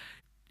in.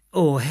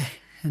 "Oh,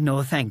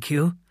 no, thank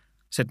you,"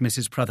 said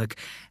Mrs. Pruddock.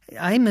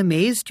 "I'm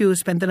amazed you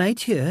spent the night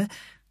here.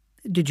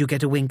 Did you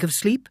get a wink of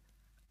sleep?"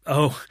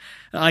 "Oh,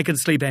 I can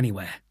sleep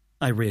anywhere,"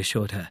 I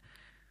reassured her.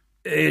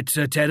 "It's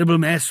a terrible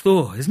mess,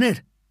 though, isn't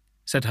it?"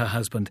 said her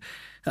husband.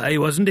 "I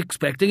wasn't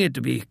expecting it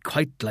to be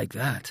quite like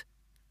that."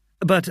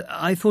 "But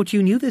I thought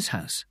you knew this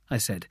house," I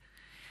said.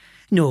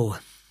 "No,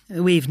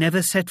 we've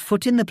never set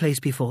foot in the place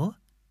before,"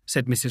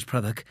 said Mrs.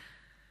 Pruddock.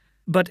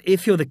 "But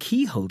if you're the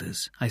key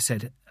holders," I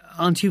said,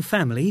 "aren't you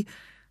family?"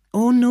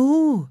 "Oh,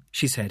 no,"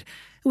 she said.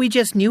 "We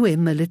just knew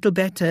him a little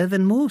better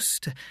than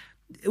most.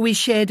 We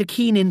shared a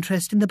keen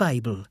interest in the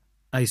Bible."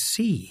 "I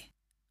see,"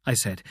 I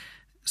said,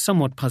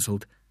 somewhat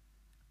puzzled.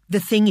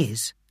 "The thing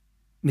is,"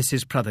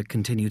 Mrs. Pruddock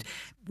continued,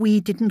 "we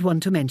didn't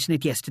want to mention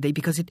it yesterday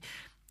because it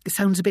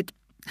sounds a bit...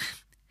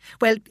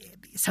 well,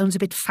 it sounds a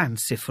bit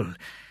fanciful.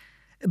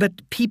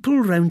 But people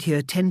round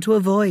here tend to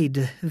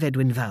avoid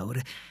Fedwen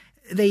Fawr.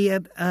 They,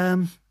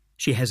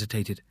 She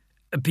hesitated.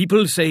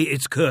 "People say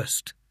it's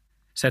cursed,"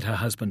 said her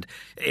husband.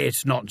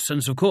 "It's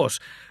nonsense, of course,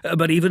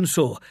 but even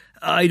so,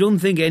 I don't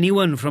think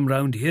anyone from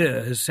round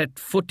here has set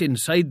foot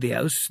inside the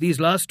house these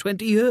last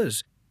 20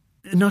 years.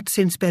 "Not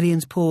since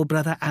Berrien's poor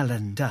brother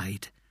Alan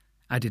died,"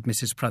 added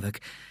Mrs. Pruddock.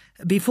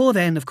 "Before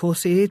then, of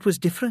course, it was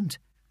different."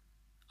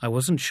 I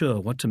wasn't sure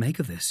what to make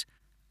of this.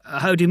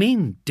 "How do you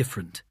mean,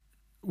 different?"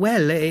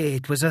 "Well,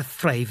 it was a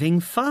thriving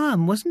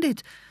farm, wasn't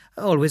it?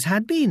 Always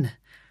had been.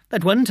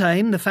 At one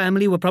time, the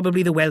family were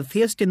probably the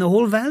wealthiest in the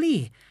whole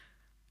valley."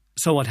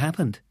 "So what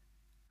happened?"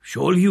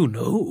 "Surely you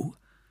know."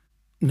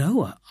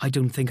 "No, I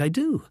don't think I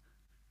do."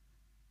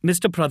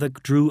 Mr.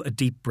 Pruddock drew a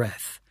deep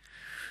breath.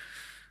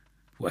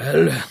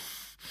 "Well,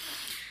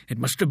 it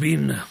must have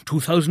been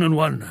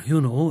 2001,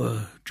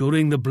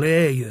 during the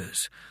Blair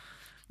years.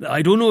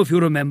 I don't know if you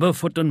remember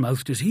foot and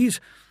mouth disease.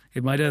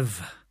 It might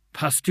have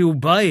passed you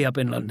by up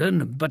in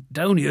London, but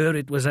down here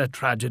it was a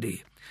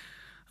tragedy.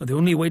 The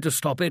only way to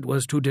stop it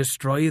was to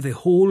destroy the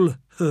whole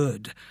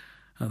herd.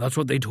 That's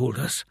what they told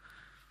us.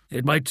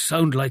 It might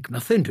sound like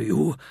nothing to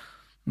you,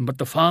 but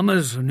the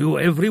farmers knew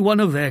every one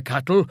of their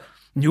cattle,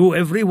 knew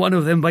every one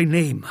of them by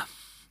name.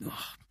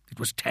 It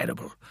was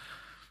terrible.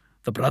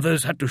 The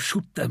brothers had to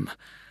shoot them,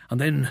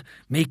 and then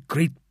make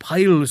great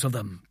piles of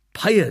them.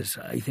 Pyres,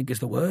 I think is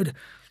the word.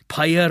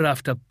 Pyre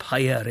after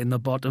pyre in the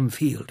bottom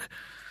field.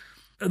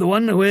 The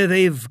one where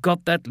they've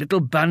got that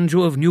little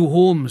banjo of new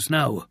homes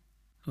now.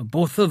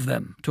 Both of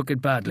them took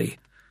it badly.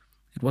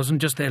 It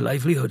wasn't just their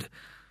livelihood.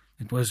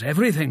 It was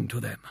everything to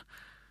them.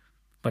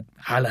 But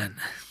Alan,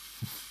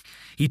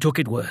 he took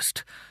it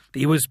worst.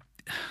 He was...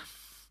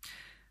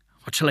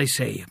 what shall I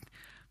say?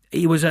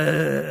 He was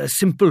a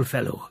simple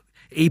fellow.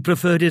 He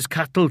preferred his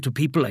cattle to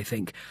people, I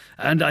think,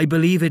 and I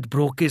believe it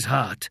broke his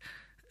heart,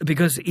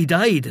 because he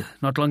died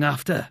not long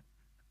after.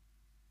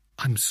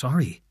 I'm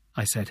sorry,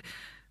 I said,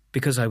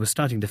 because I was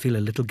starting to feel a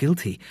little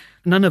guilty.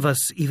 None of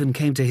us even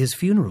came to his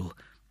funeral.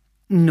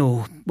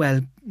 No,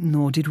 well,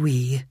 nor did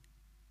we,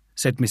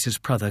 said Mrs.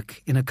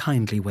 Pruthock in a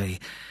kindly way.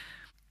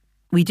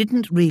 We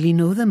didn't really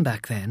know them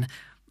back then.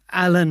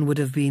 Alan would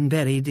have been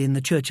buried in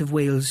the Church of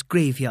Wales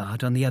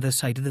graveyard on the other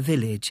side of the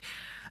village.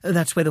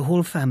 That's where the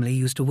whole family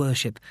used to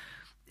worship.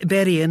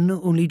 Berrien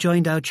only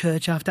joined our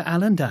church after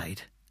Alan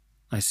died.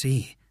 I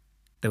see.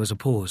 There was a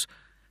pause.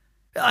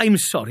 I'm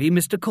sorry,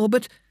 Mr.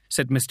 Corbett,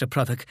 said Mr.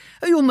 Pruthock.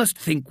 You must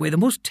think we're the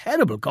most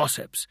terrible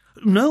gossips.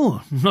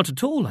 No, not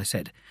at all, I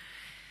said.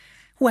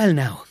 Well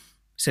now,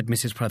 said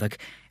Mrs. Pruthock,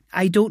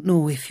 I don't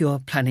know if you're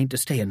planning to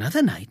stay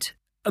another night.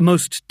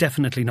 Most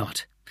definitely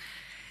not.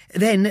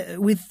 Then,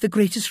 with the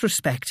greatest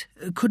respect,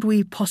 could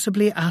we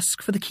possibly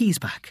ask for the keys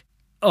back?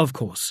 Of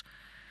course.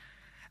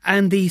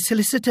 And the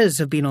solicitors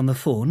have been on the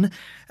phone.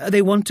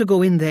 They want to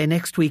go in there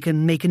next week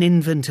and make an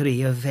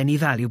inventory of any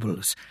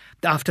valuables.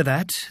 After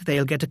that,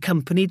 they'll get a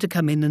company to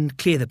come in and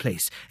clear the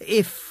place,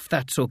 if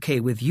that's okay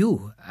with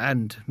you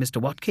and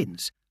Mr.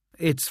 Watkins.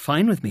 It's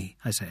fine with me,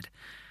 I said.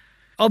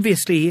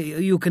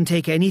 Obviously, you can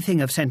take anything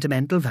of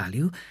sentimental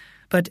value,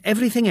 but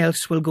everything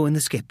else will go in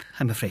the skip,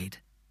 I'm afraid.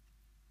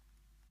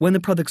 When the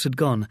Pruthocks had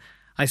gone,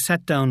 I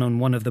sat down on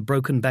one of the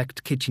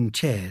broken-backed kitchen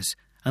chairs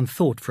and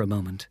thought for a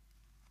moment.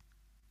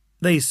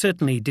 They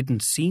certainly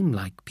didn't seem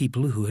like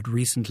people who had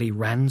recently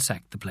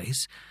ransacked the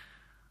place,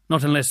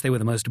 not unless they were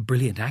the most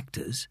brilliant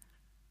actors.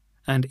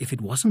 And if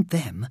it wasn't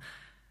them,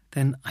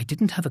 then I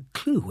didn't have a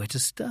clue where to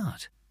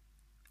start.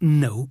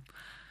 No,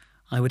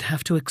 I would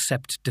have to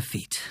accept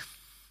defeat.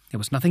 There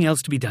was nothing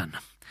else to be done.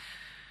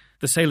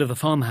 The sale of the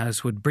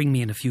farmhouse would bring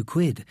me in a few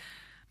quid,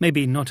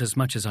 maybe not as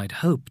much as I'd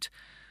hoped,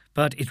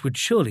 but it would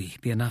surely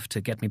be enough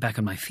to get me back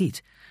on my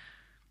feet.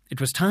 It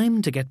was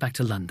time to get back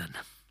to London.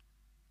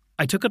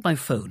 I took out my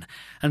phone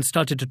and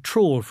started to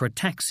trawl for a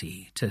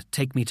taxi to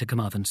take me to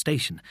Carmarthen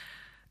Station.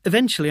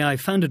 Eventually I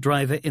found a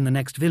driver in the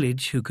next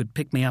village who could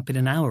pick me up in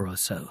an hour or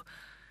so.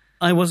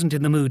 I wasn't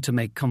in the mood to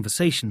make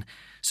conversation,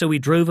 so we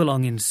drove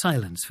along in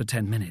silence for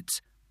 10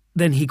 minutes.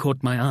 Then he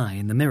caught my eye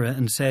in the mirror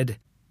and said,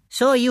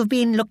 So you've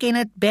been looking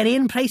at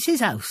Berrien Price's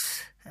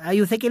house. Are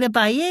you thinking of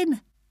buying?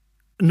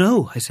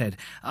 No, I said.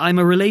 I'm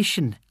a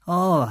relation.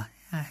 Oh,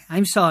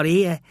 I'm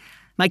sorry.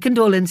 My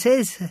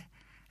condolences.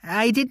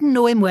 I didn't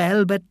know him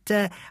well, but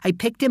I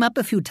picked him up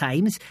a few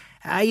times.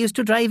 I used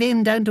to drive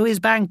him down to his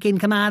bank in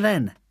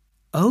Carmarthen.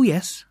 Oh,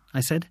 yes,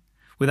 I said,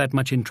 without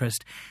much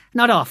interest.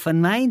 Not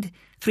often, mind.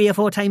 3 or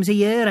 4 times a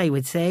year, I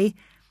would say.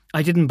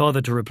 I didn't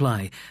bother to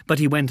reply, but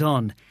he went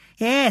on.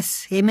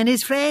 Yes, him and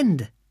his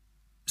friend.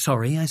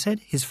 Sorry, I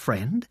said, his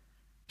friend?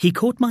 He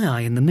caught my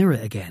eye in the mirror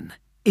again,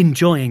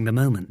 enjoying the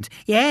moment.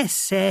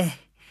 Yes,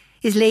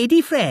 his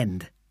lady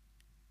friend.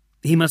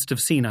 He must have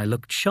seen I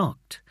looked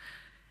shocked.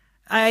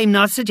 I'm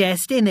not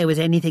suggesting there was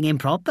anything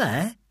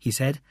improper, he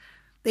said.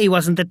 He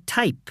wasn't the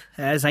type,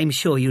 as I'm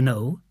sure you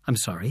know. I'm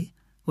sorry,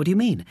 what do you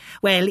mean?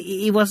 Well,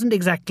 he wasn't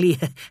exactly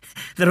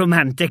the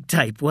romantic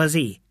type, was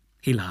he?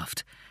 He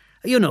laughed.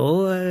 You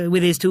know,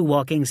 with his 2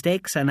 walking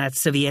sticks and that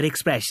severe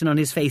expression on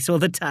his face all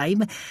the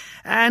time.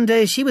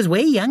 And she was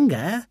way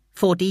younger,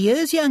 40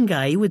 years younger,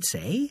 I would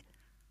say.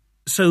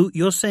 So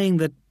you're saying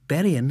that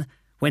Berrien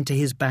went to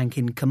his bank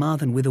in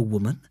Carmarthen with a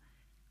woman?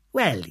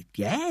 Well,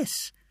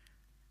 yes.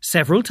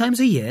 Several times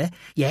a year?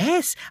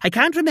 Yes, I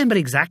can't remember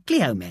exactly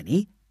how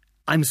many.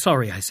 I'm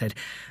sorry, I said.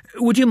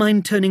 Would you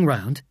mind turning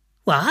round?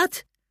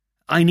 What?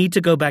 I need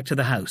to go back to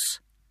the house.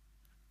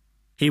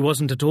 He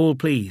wasn't at all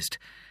pleased,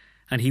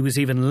 and he was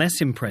even less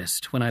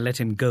impressed when I let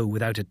him go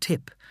without a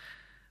tip.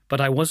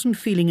 But I wasn't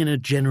feeling in a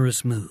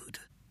generous mood.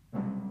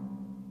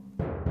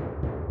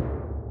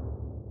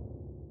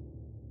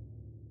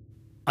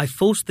 I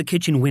forced the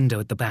kitchen window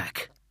at the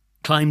back,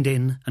 climbed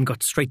in and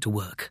got straight to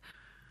work.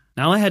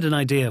 Now I had an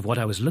idea of what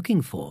I was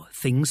looking for.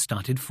 Things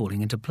started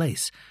falling into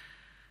place.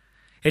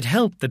 It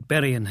helped that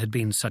Berrien had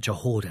been such a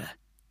hoarder.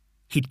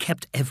 He'd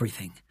kept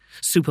everything.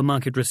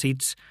 Supermarket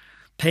receipts,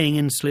 paying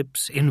in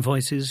slips,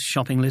 invoices,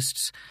 shopping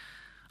lists.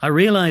 I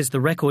realized the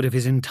record of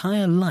his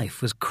entire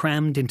life was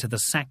crammed into the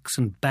sacks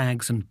and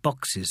bags and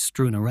boxes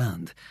strewn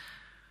around.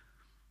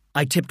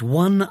 I tipped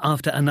one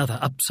after another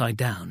upside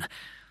down.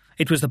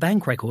 It was the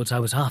bank records I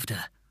was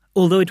after,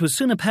 although it was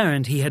soon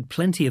apparent he had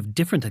plenty of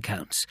different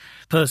accounts,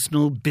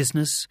 personal,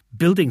 business,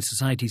 building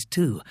societies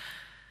too.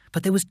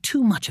 But there was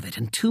too much of it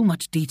and too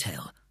much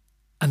detail.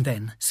 And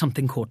then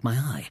something caught my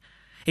eye.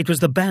 It was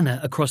the banner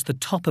across the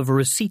top of a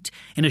receipt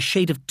in a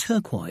shade of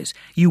turquoise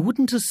you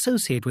wouldn't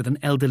associate with an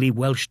elderly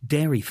Welsh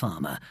dairy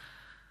farmer.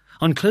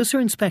 On closer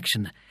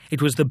inspection,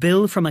 it was the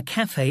bill from a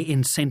cafe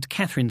in St.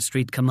 Catherine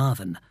Street,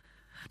 Carmarthen.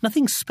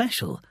 Nothing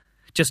special,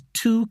 just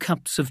 2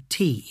 cups of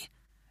tea.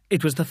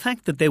 It was the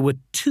fact that there were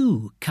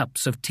 2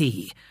 cups of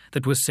tea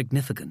that was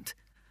significant.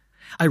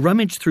 I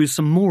rummaged through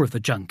some more of the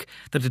junk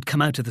that had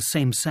come out of the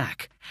same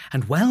sack,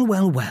 and well,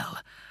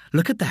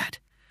 look at that.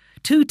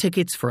 2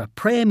 tickets for a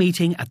prayer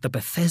meeting at the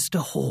Bethesda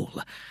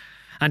Hall.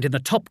 And in the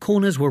top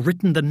corners were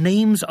written the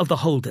names of the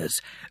holders,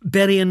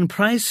 Berrien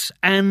Price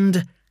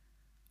and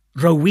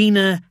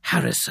Rowena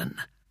Harrison.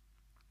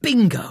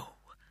 Bingo!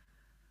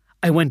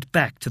 I went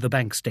back to the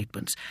bank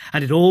statements,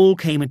 and it all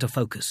came into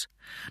focus.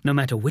 No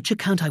matter which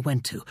account I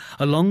went to,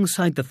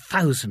 alongside the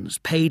thousands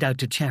paid out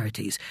to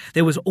charities,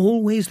 there was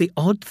always the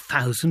odd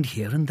 1,000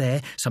 here and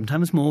there,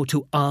 sometimes more,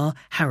 to R.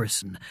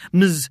 Harrison,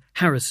 Ms.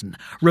 Harrison,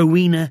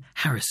 Rowena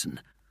Harrison.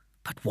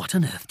 But what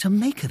on earth to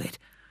make of it?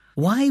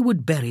 Why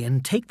would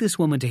Berrien take this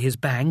woman to his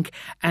bank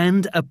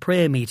and a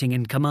prayer meeting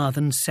in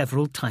Carmarthen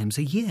several times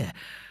a year?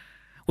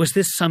 Was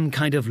this some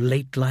kind of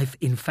late-life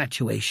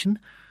infatuation?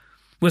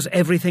 Was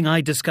everything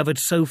I discovered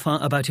so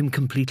far about him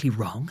completely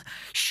wrong?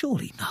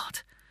 Surely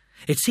not.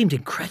 It seemed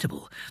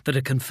incredible that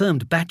a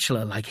confirmed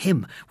bachelor like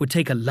him would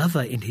take a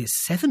lover in his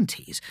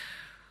 70s.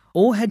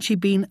 Or had she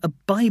been a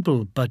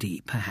Bible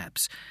buddy,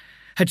 perhaps?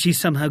 Had she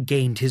somehow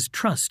gained his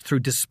trust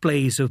through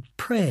displays of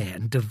prayer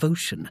and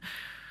devotion?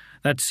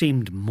 That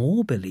seemed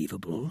more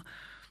believable,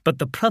 but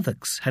the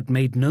Prothocks had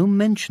made no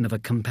mention of a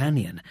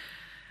companion,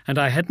 and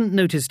I hadn't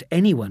noticed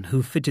anyone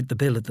who fitted the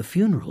bill at the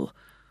funeral.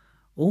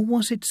 Or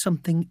was it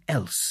something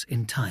else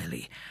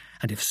entirely?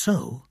 And if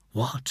so,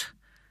 what?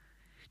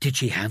 Did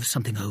she have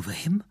something over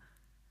him?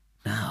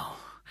 Now,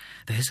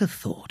 there's a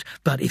thought.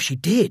 But if she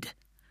did,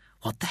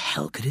 what the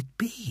hell could it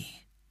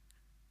be?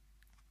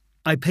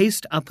 I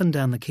paced up and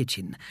down the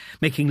kitchen,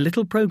 making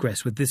little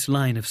progress with this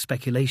line of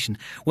speculation,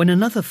 when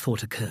another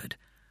thought occurred.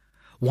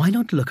 Why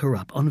not look her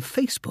up on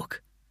Facebook?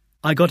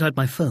 I got out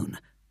my phone.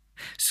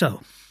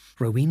 So,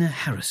 Rowena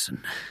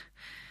Harrison.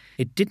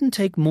 It didn't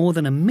take more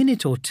than a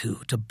minute or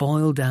two to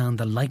boil down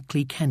the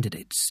likely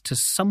candidates to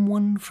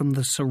someone from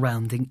the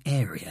surrounding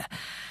area.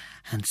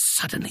 And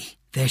suddenly,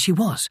 there she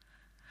was.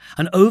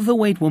 An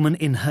overweight woman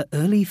in her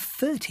early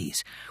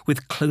 30s,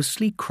 with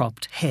closely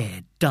cropped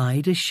hair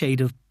dyed a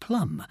shade of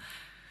plum.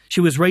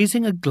 She was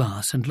raising a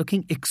glass and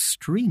looking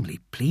extremely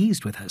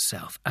pleased with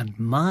herself. And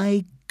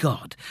my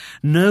God,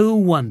 no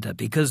wonder,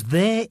 because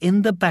there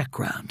in the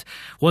background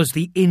was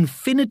the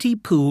infinity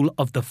pool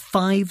of the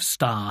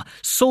 5-star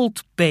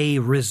Salt Bay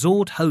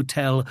Resort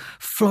Hotel,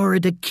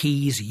 Florida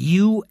Keys,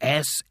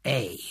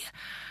 USA.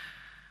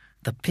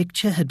 The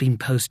picture had been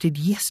posted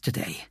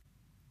yesterday.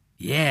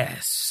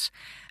 Yes,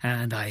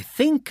 and I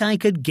think I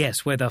could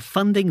guess where the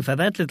funding for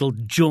that little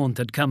jaunt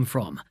had come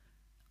from.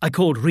 I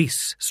called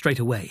Rhys straight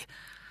away.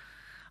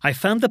 I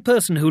found the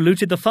person who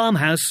looted the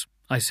farmhouse,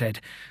 I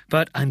said,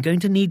 but I'm going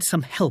to need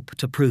some help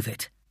to prove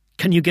it.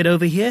 Can you get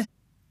over here?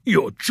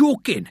 You're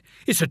joking.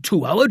 It's a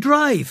 2-hour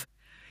drive.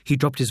 He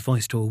dropped his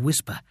voice to a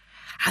whisper.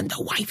 And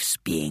the wife's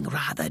being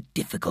rather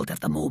difficult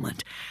at the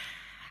moment.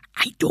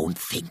 I don't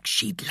think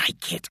she'd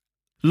like it.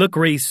 Look,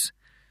 Rhys,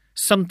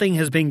 something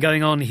has been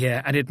going on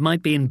here, and it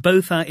might be in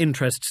both our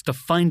interests to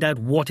find out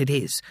what it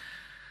is.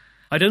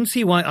 I don't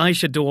see why I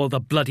should do all the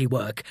bloody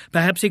work.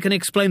 Perhaps you can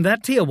explain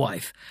that to your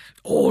wife.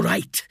 All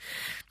right.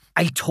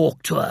 I'll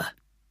talk to her.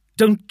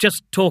 Don't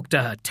just talk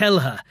to her. Tell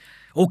her.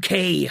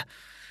 Okay.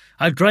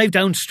 I'll drive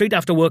down straight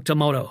after work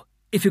tomorrow,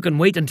 if you can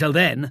wait until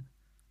then.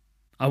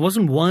 I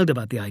wasn't wild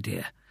about the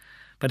idea,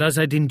 but as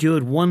I'd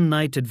endured one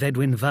night at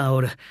Fedwen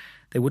Fawr,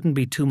 there wouldn't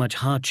be too much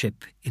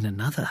hardship in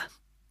another.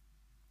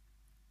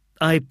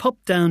 I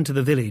popped down to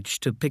the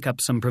village to pick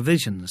up some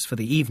provisions for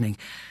the evening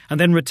and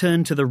then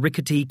returned to the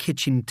rickety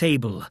kitchen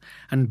table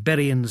and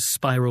Berrien's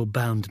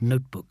spiral-bound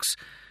notebooks.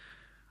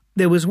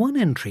 There was one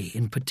entry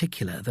in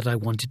particular that I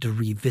wanted to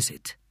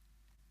revisit.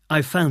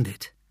 I found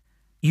it.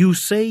 You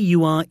say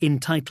you are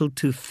entitled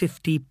to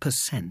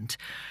 50%,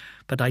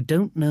 but I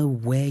don't know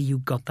where you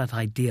got that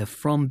idea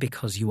from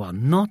because you are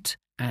not,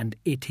 and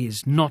it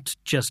is not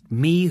just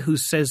me who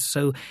says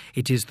so,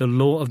 it is the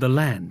law of the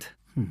land.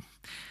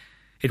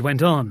 It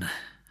went on,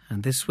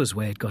 and this was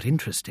where it got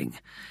interesting.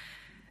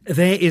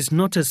 There is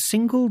not a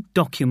single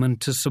document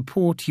to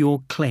support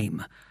your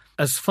claim.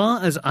 As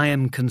far as I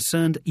am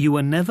concerned, you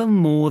were never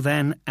more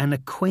than an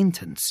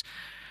acquaintance.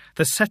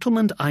 The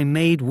settlement I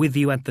made with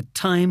you at the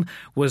time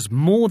was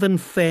more than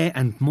fair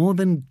and more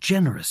than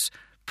generous.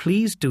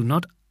 Please do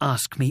not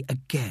ask me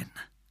again.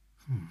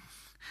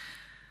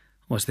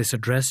 Was this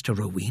addressed to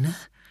Rowena?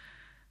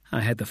 I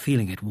had the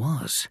feeling it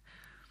was.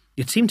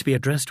 It seemed to be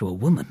addressed to a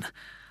woman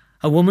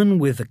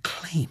with a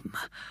claim,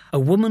 a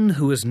woman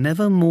who was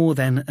never more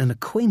than an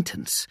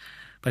acquaintance,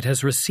 but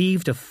has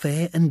received a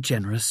fair and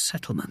generous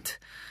settlement.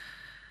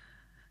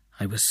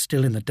 I was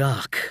still in the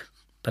dark,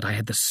 but I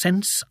had the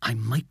sense I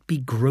might be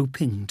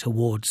groping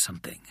towards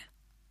something.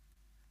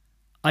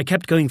 I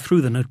kept going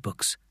through the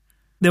notebooks.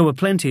 There were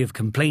plenty of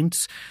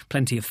complaints,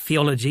 plenty of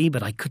theology,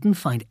 but I couldn't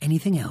find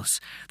anything else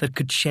that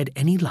could shed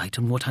any light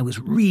on what I was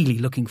really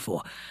looking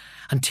for,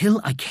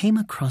 until I came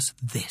across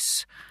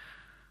this.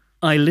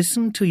 I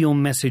listened to your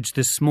message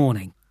this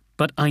morning,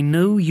 but I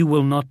know you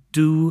will not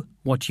do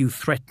what you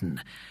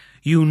threaten.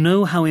 You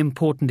know how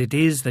important it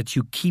is that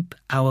you keep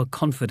our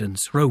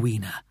confidence,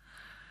 Rowena.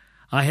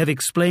 I have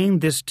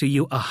explained this to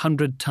you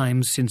 100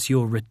 times since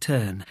your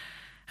return,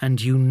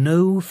 and you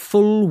know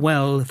full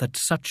well that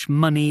such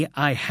money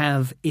I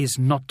have is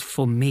not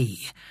for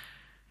me.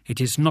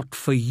 It is not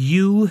for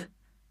you.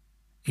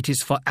 It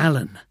is for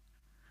Alan.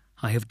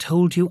 I have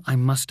told you I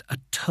must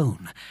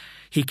atone.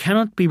 He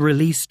cannot be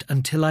released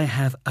until I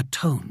have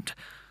atoned.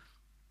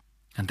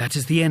 And that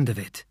is the end of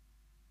it.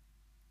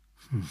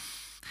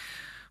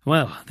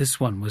 Well, this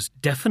one was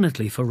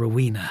definitely for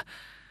Rowena.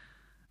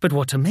 But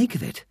what to make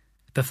of it?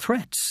 The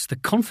threats, the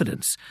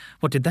confidence,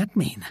 what did that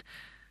mean?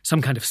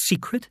 Some kind of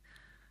secret?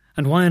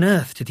 And why on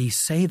earth did he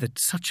say that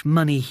such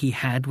money he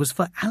had was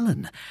for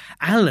Alan?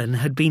 Alan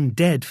had been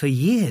dead for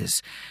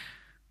years.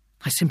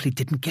 I simply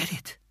didn't get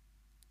it.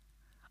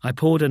 I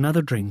poured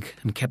another drink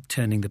and kept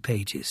turning the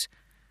pages.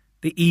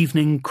 The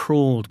evening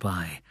crawled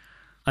by.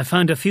 I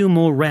found a few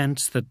more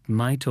rants that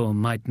might or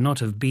might not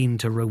have been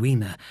to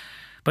Rowena,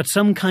 but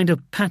some kind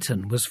of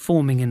pattern was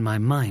forming in my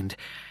mind.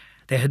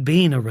 There had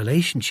been a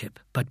relationship,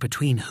 but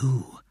between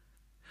who?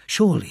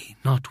 Surely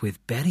not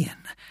with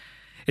Berrien.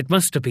 It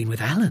must have been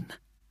with Alan.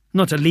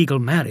 Not a legal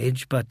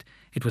marriage, but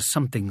it was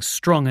something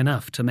strong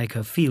enough to make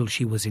her feel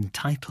she was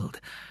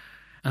entitled.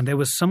 And there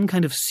was some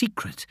kind of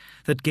secret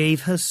that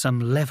gave her some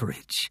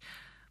leverage.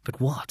 But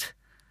what?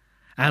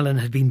 Alan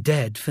had been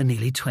dead for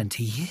nearly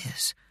 20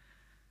 years.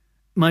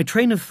 My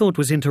train of thought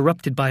was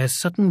interrupted by a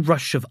sudden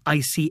rush of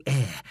icy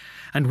air,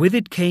 and with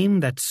it came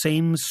that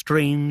same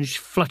strange,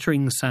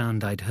 fluttering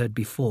sound I'd heard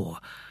before.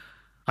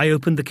 I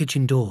opened the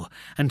kitchen door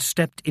and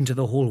stepped into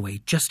the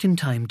hallway just in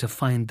time to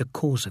find the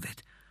cause of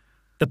it.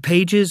 The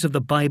pages of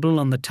the Bible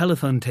on the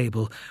telephone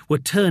table were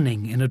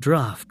turning in a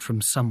draught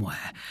from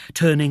somewhere,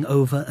 turning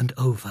over and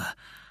over.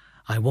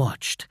 I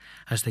watched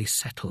as they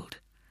settled,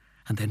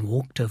 and then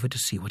walked over to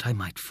see what I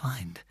might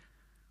find.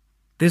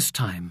 This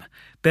time,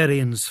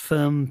 Berrien's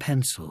firm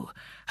pencil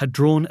had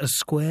drawn a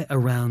square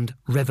around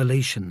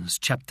Revelations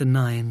chapter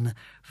 9,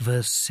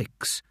 verse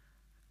 6.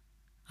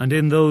 And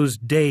in those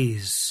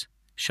days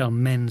shall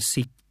men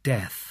seek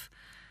death,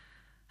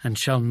 and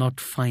shall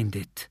not find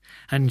it,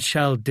 and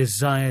shall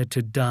desire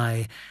to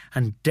die,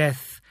 and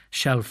death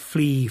shall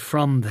flee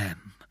from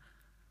them.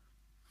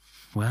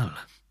 Well,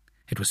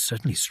 it was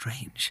certainly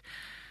strange.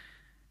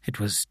 It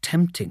was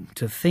tempting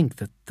to think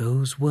that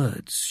those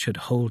words should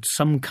hold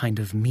some kind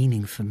of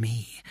meaning for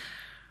me.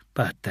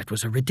 But that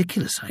was a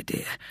ridiculous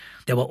idea.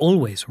 There were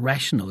always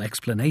rational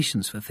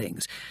explanations for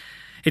things.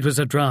 It was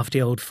a drafty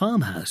old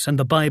farmhouse, and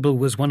the Bible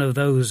was one of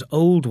those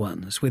old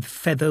ones with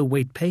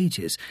featherweight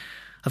pages.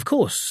 Of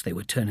course, they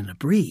would turn in a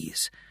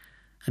breeze.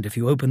 And if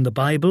you open the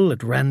Bible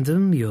at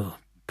random, you're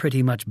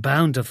pretty much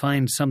bound to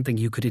find something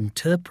you could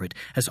interpret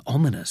as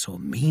ominous or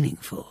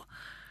meaningful.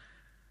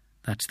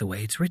 That's the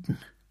way it's written.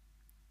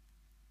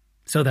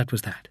 So that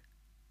was that.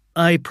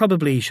 I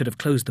probably should have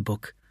closed the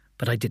book,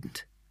 but I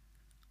didn't.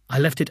 I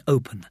left it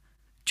open,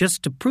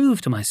 just to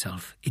prove to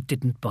myself it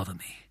didn't bother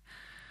me.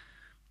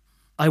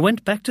 I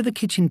went back to the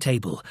kitchen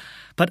table,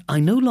 but I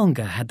no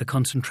longer had the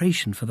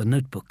concentration for the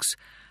notebooks.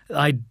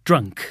 I'd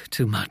drunk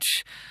too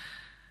much.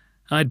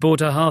 I'd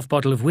bought a half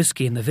bottle of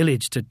whiskey in the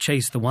village to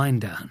chase the wine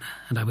down,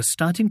 and I was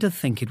starting to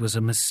think it was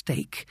a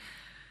mistake.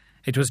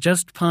 It was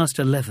just past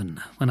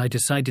 11 when I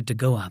decided to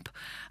go up,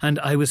 and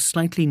I was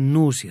slightly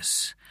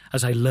nauseous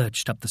as I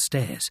lurched up the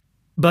stairs.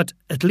 But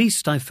at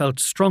least I felt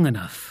strong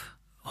enough,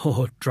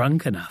 or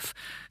drunk enough,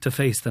 to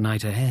face the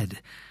night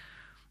ahead.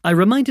 I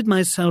reminded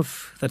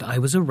myself that I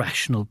was a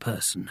rational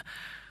person.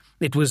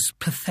 It was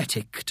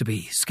pathetic to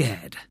be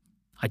scared.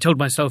 I told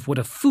myself what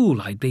a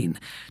fool I'd been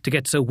to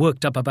get so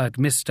worked up about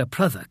Mr.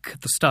 Pruthock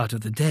at the start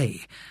of the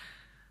day.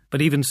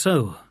 But even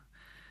so,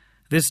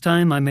 this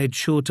time I made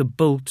sure to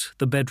bolt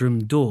the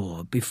bedroom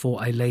door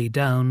before I lay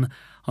down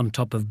on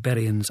top of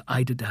Berrien's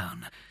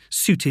eiderdown,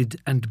 suited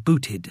and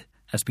booted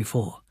as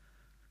before.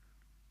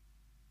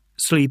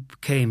 Sleep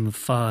came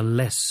far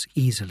less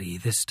easily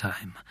this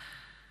time.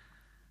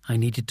 I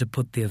needed to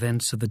put the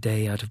events of the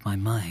day out of my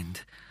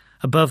mind.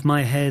 Above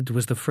my head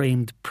was the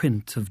framed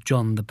print of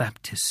John the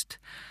Baptist.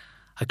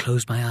 I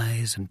closed my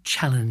eyes and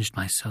challenged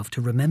myself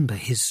to remember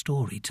his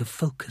story, to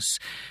focus,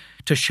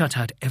 to shut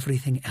out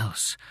everything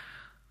else.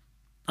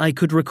 I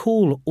could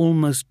recall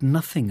almost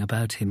nothing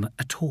about him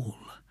at all.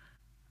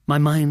 My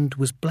mind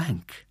was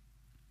blank,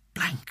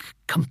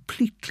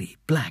 completely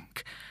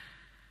blank.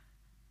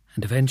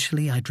 And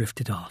eventually I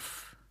drifted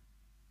off.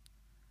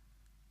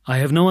 I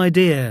have no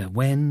idea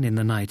when in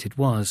the night it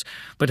was,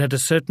 but at a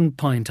certain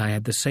point I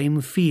had the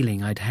same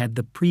feeling I'd had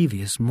the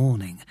previous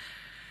morning.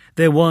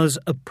 There was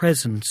a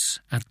presence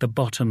at the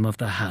bottom of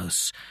the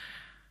house,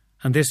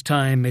 and this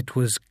time it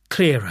was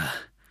clearer,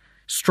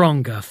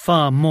 stronger,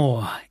 far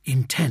more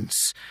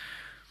intense.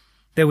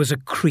 There was a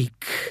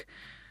creak,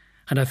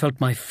 and I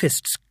felt my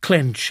fists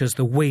clench as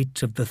the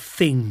weight of the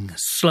thing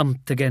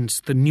slumped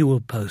against the newel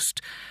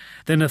post,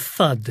 then a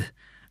thud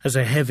as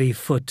a heavy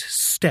foot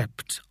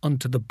stepped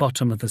onto the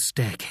bottom of the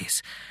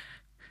staircase.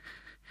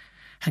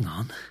 Hang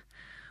on,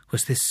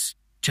 was this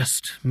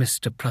just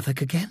Mr.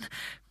 Pruthock again?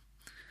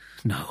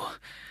 No,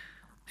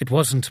 it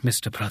wasn't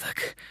Mr.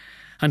 Pruthock,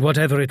 and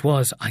whatever it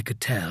was, I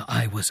could tell.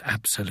 I was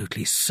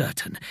absolutely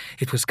certain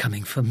it was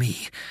coming for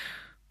me.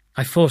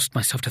 I forced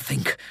myself to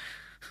think.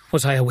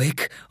 Was I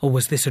awake, or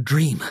was this a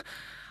dream?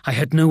 I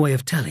had no way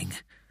of telling.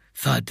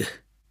 Thud.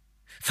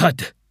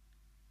 Thud.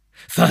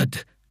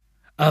 Thud.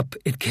 Up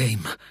it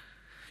came.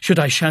 Should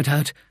I shout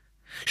out?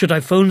 Should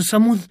I phone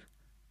someone?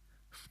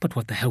 But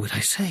what the hell would I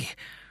say?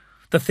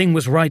 The thing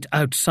was right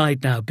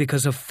outside now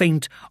because a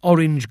faint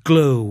orange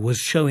glow was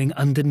showing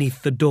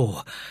underneath the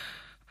door.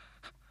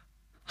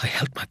 I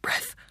held my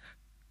breath.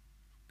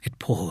 It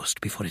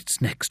paused before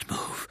its next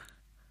move.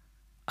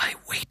 I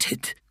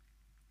waited.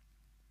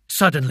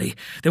 Suddenly,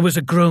 there was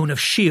a groan of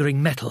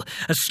shearing metal,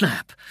 a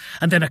snap,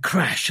 and then a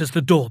crash as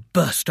the door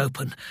burst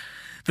open.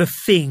 The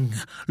thing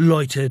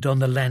loitered on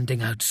the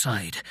landing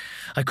outside.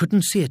 I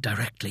couldn't see it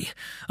directly,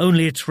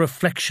 only its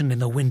reflection in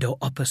the window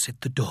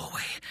opposite the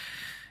doorway.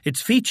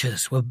 Its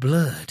features were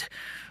blurred,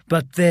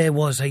 but there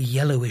was a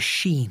yellowish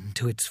sheen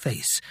to its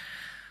face.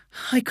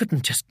 I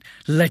couldn't just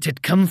let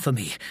it come for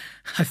me.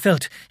 I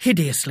felt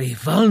hideously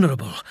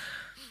vulnerable.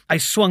 I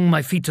swung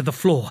my feet to the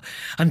floor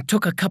and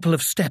took a couple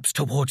of steps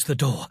towards the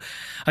door.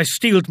 I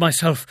steeled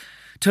myself,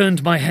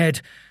 turned my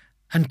head,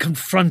 and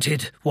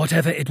confronted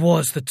whatever it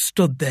was that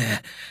stood there.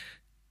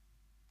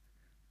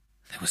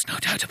 There was no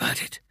doubt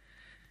about it.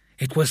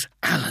 It was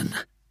Alan.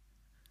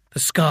 The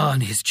scar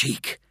on his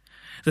cheek,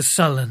 the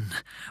sullen,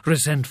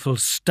 resentful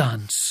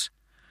stance.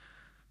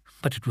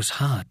 But it was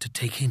hard to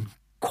take in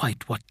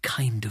quite what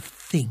kind of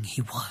thing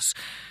he was.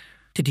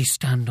 Did he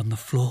stand on the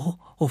floor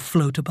or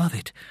float above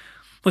it?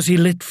 Was he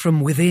lit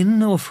from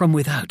within or from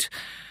without?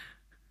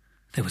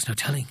 There was no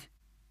telling.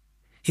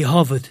 He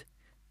hovered.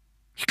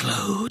 He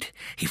glowed.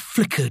 He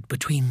flickered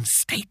between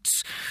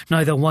states,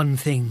 neither one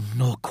thing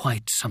nor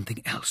quite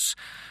something else.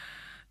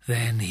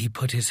 Then he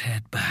put his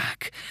head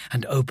back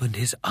and opened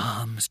his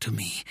arms to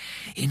me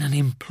in an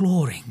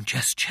imploring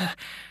gesture.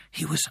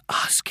 He was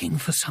asking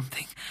for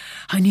something.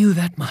 I knew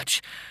that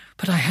much,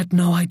 but I had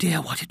no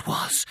idea what it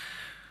was.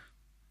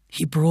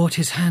 He brought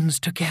his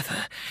hands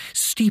together,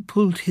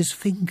 steepled his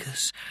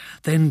fingers,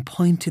 then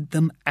pointed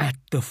them at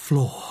the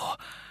floor.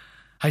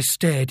 I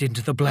stared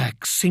into the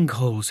black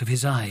sinkholes of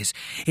his eyes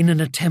in an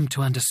attempt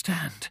to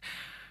understand.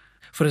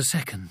 For a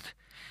second,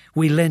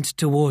 we leant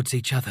towards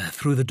each other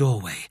through the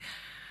doorway.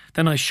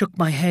 Then I shook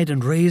my head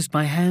and raised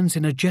my hands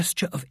in a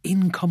gesture of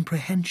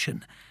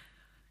incomprehension.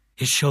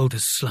 His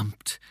shoulders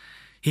slumped.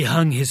 He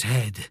hung his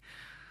head.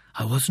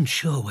 I wasn't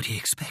sure what he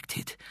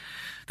expected.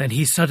 Then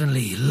he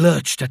suddenly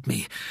lurched at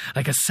me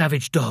like a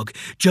savage dog,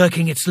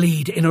 jerking its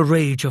lead in a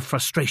rage of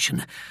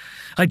frustration.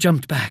 I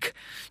jumped back.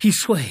 He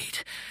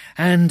swayed,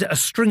 and a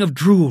string of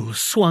drool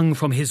swung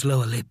from his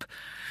lower lip.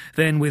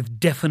 Then, with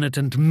definite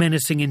and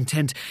menacing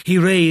intent, he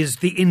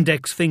raised the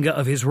index finger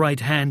of his right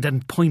hand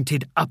and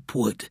pointed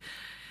upward.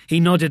 He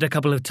nodded a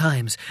couple of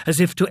times,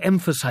 as if to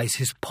emphasize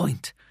his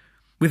point.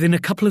 Within a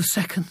couple of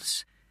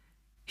seconds,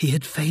 he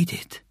had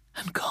faded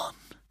and gone.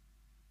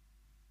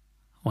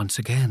 Once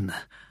again,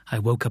 I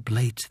woke up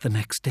late the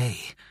next day.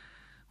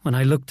 When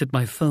I looked at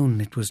my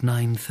phone, it was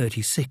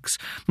 9:36.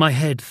 My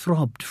head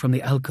throbbed from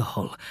the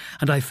alcohol,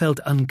 and I felt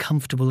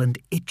uncomfortable and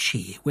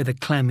itchy where the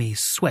clammy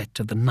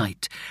sweat of the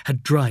night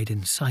had dried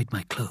inside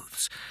my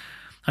clothes.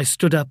 I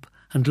stood up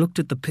and looked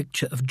at the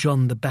picture of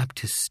John the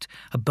Baptist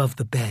above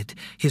the bed,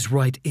 his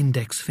right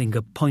index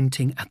finger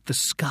pointing at the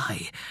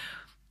sky.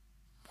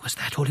 Was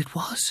that all it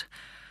was?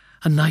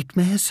 A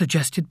nightmare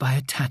suggested by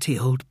a tatty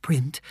old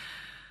print?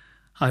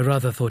 I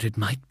rather thought it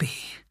might be.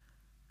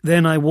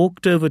 Then I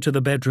walked over to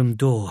the bedroom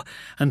door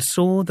and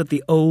saw that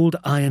the old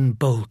iron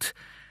bolt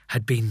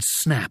had been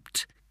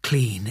snapped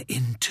clean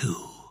in two.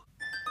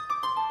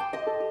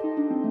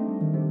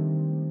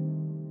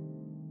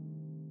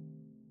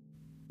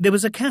 There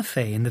was a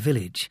cafe in the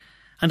village,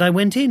 and I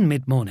went in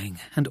mid-morning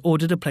and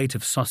ordered a plate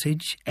of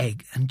sausage,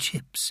 egg and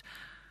chips.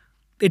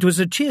 It was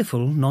a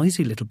cheerful,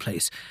 noisy little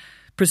place,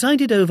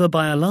 presided over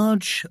by a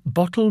large,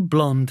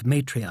 bottle-blonde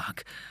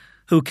matriarch,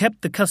 who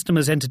kept the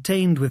customers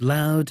entertained with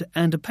loud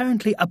and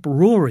apparently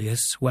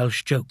uproarious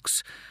Welsh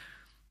jokes.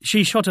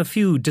 She shot a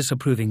few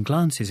disapproving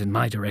glances in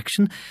my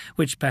direction,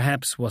 which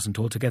perhaps wasn't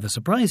altogether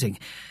surprising.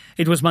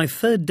 It was my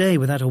third day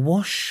without a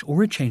wash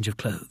or a change of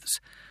clothes.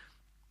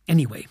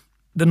 Anyway,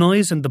 the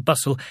noise and the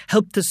bustle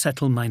helped to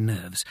settle my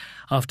nerves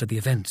after the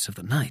events of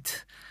the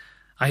night.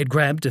 I had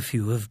grabbed a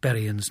few of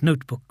Berrien's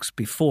notebooks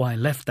before I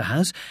left the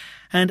house,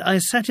 and I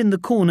sat in the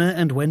corner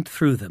and went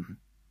through them,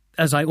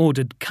 as I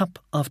ordered cup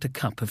after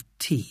cup of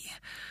tea.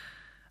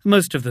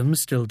 Most of them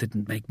still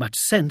didn't make much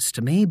sense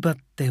to me, but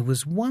there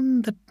was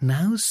one that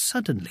now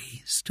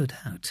suddenly stood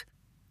out.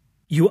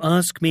 You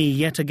ask me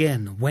yet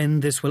again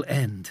when this will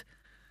end,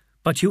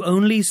 but you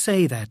only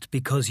say that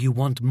because you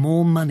want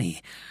more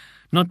money,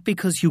 Not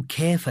because you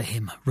care for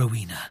him,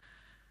 Rowena.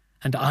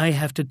 And I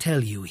have to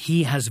tell you,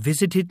 he has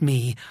visited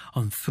me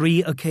on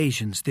 3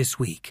 occasions this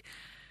week.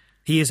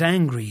 He is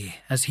angry,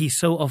 as he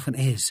so often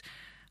is,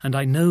 and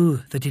I know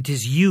that it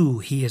is you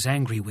he is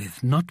angry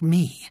with, not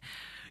me.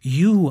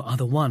 You are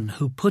the one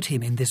who put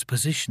him in this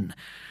position.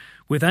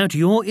 Without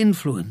your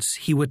influence,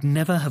 he would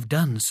never have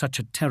done such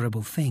a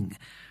terrible thing.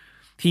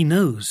 He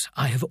knows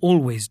I have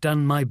always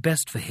done my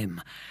best for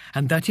him,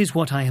 and that is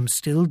what I am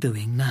still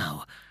doing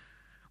now.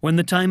 When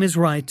the time is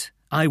right,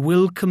 I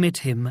will commit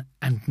him,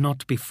 and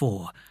not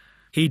before.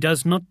 He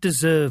does not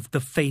deserve the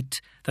fate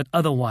that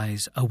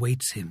otherwise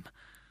awaits him.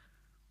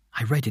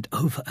 I read it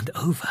over and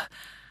over.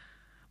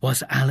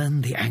 Was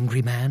Alan the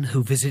angry man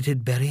who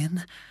visited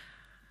Berrien?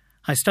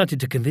 I started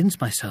to convince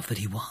myself that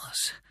he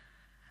was.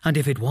 And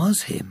if it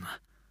was him,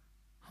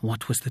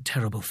 what was the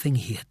terrible thing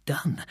he had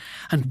done?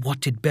 And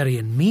what did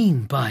Berrien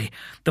mean by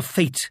the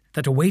fate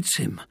that awaits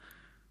him?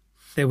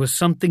 There was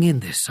something in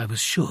this, I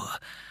was sure,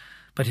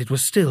 but it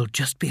was still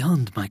just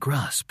beyond my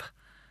grasp.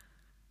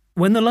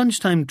 When the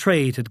lunchtime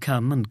trade had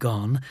come and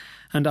gone,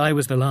 and I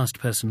was the last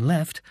person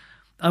left,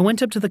 I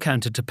went up to the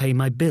counter to pay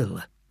my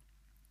bill.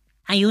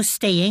 "Are you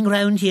staying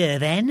round here,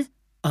 then?"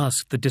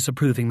 asked the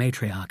disapproving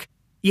matriarch.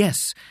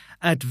 "Yes,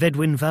 at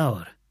Fedwen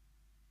Fawr."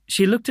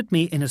 She looked at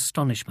me in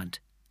astonishment.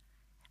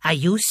 "Are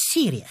you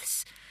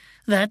serious?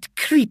 That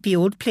creepy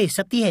old place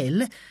up the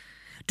hill?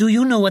 Do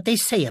you know what they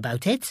say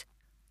about it?"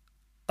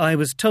 "I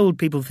was told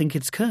people think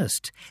it's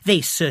cursed."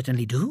 "They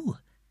certainly do.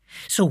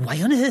 So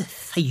why on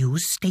earth are you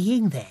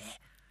staying there?"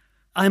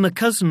 "I'm a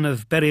cousin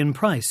of Berrien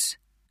Price."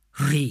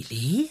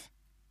 "Really?"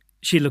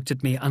 She looked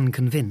at me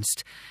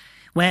unconvinced.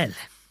 "Well,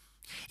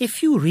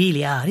 if you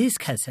really are his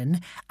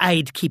cousin,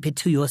 I'd keep it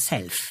to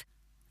yourself.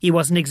 He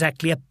wasn't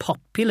exactly a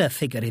popular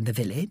figure in the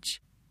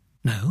village."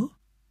 "No?"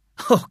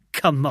 "Oh,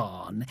 come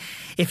on.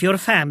 If you're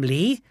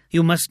family,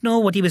 you must know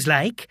what he was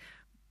like."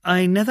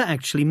 "I never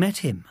actually met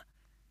him."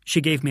 She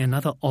gave me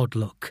another odd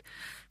look.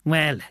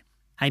 "Well,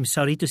 I'm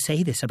sorry to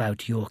say this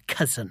about your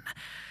cousin,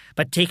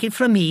 but take it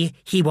from me,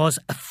 he was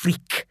a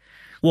freak.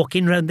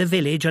 Walking round the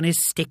village on his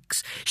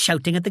sticks,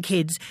 shouting at the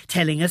kids,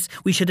 telling us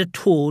we should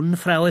atone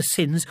for our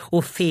sins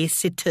or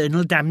face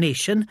eternal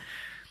damnation.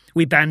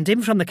 We banned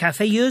him from the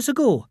cafe years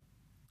ago."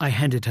 I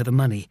handed her the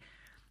money.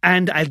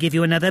 "And I'll give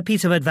you another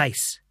piece of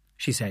advice,"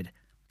 she said.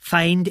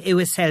 "Find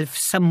yourself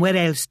somewhere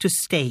else to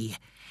stay,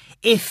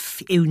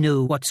 if you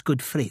know what's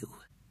good for you."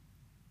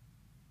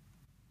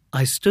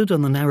 I stood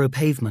on the narrow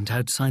pavement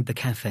outside the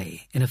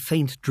cafe in a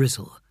faint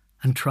drizzle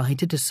and tried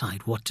to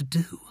decide what to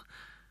do.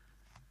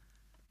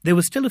 There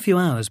were still a few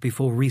hours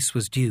before Rhys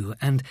was due,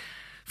 and,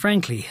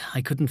 frankly,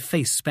 I couldn't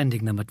face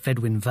spending them at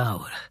Fedwen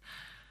Fawr.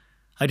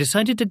 I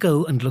decided to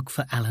go and look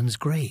for Alan's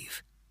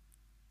grave.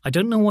 I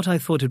don't know what I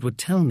thought it would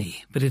tell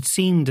me, but it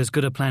seemed as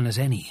good a plan as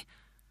any.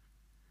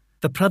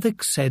 The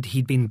Prothic said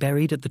he'd been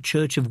buried at the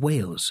Church of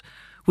Wales,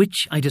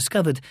 which, I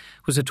discovered,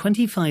 was a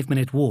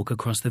 25-minute walk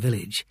across the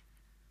village.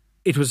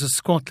 It was a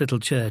squat little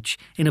church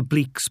in a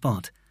bleak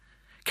spot,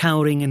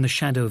 cowering in the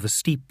shadow of a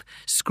steep,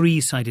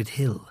 scree-sided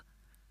hill.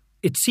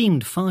 It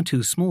seemed far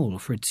too small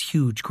for its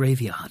huge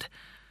graveyard.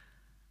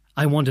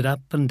 I wandered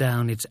up and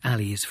down its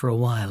alleys for a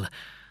while.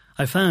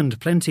 I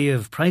found plenty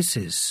of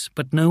prices,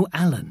 but no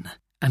Alan,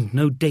 and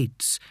no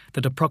dates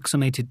that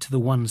approximated to the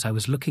ones I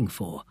was looking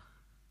for.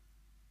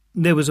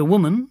 There was a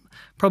woman,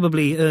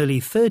 probably early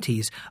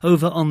 30s,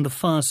 over on the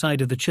far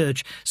side of the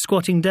church,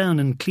 squatting down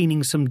and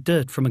cleaning some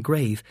dirt from a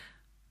grave.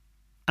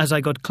 As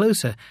I got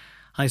closer,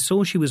 I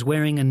saw she was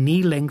wearing a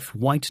knee-length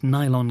white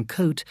nylon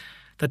coat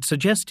that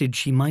suggested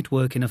she might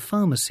work in a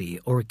pharmacy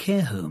or a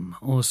care home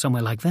or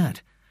somewhere like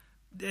that.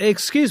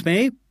 "Excuse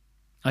me,"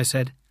 I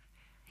said.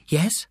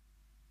 "Yes?"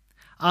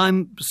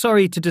 "I'm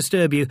sorry to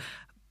disturb you,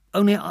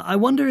 only I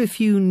wonder if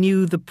you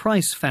knew the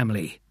Price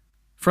family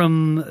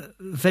from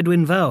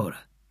Fedwen Fawr."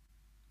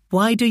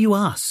 "Why do you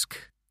ask?"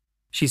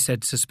 she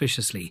said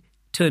suspiciously,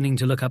 turning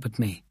to look up at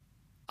me.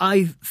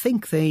 "I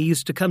think they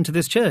used to come to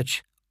this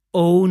church."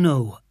 "Oh,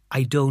 no,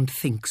 I don't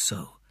think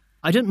so."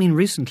 "I don't mean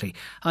recently.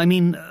 I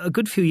mean a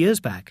good few years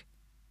back.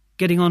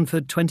 Getting on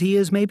for 20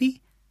 years,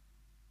 maybe?"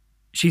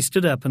 She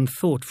stood up and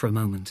thought for a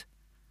moment.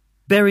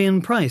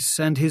 "Berrien Price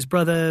and his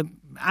brother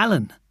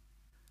Alan."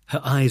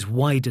 Her eyes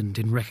widened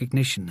in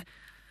recognition.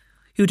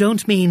 "You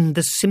don't mean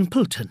the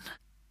simpleton?"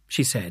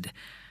 she said,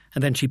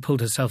 and then she pulled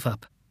herself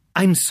up.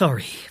 "I'm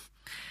sorry.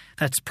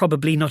 That's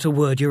probably not a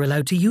word you're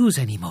allowed to use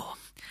anymore.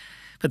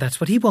 But that's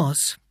what he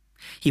was.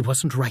 He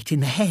wasn't right in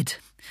the head.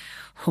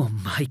 Oh,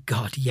 my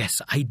God,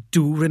 yes, I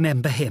do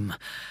remember him.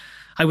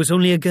 I was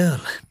only a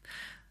girl,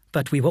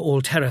 but we were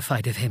all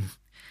terrified of him.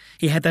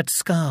 He had that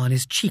scar on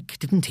his cheek,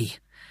 didn't he?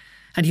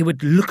 And he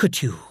would look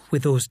at you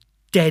with those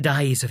dead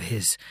eyes of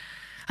his,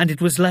 and it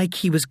was like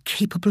he was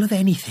capable of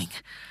anything,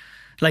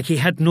 like he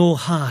had no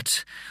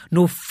heart,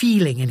 no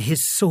feeling in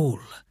his soul."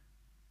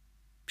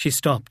 She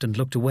stopped and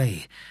looked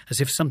away,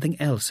 as if something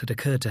else had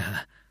occurred to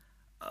her.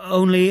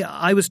 "Only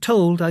I was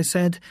told," I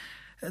said,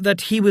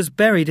 "that he was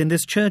buried in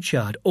this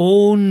churchyard."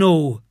 "Oh,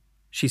 no,"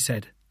 she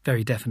said,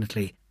 very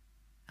definitely.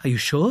 "Are you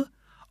sure?"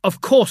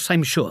 Of course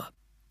I'm sure.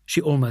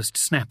 She almost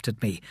snapped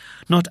at me.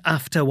 Not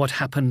after what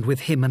happened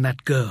with him and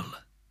that girl.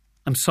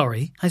 I'm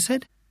sorry, I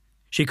said.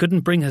 She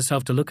couldn't bring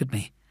herself to look at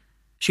me.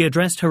 She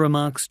addressed her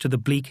remarks to the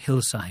bleak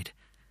hillside.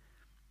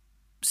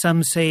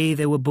 Some say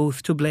they were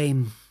both to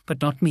blame,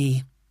 but not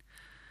me.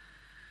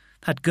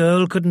 That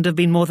girl couldn't have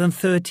been more than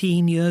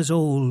 13 years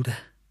old.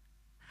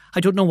 I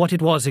don't know what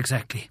it was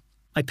exactly.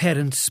 My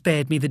parents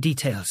spared me the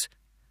details.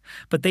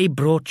 But they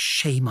brought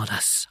shame on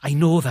us. I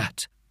know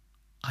that.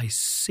 I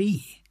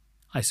see,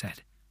 I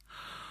said.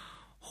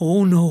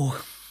 Oh, no.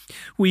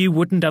 We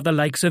wouldn't have the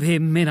likes of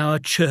him in our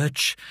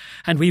church,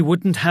 and we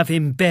wouldn't have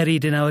him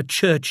buried in our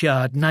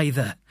churchyard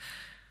neither.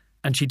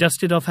 And she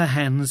dusted off her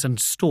hands and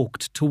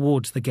stalked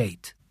towards the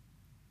gate.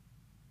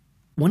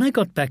 When I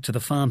got back to the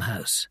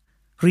farmhouse,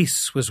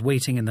 Rhys was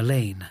waiting in the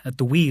lane at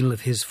the wheel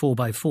of his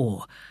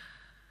 4x4.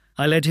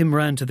 I led him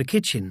round to the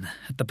kitchen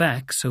at the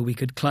back so we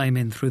could climb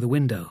in through the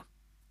window.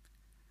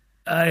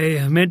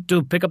 I meant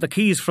to pick up the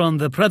keys from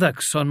the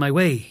Pryddocks on my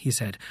way, he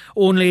said.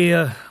 Only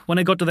when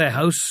I got to their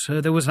house,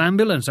 there was an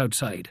ambulance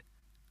outside.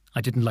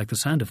 I didn't like the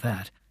sound of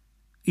that.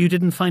 You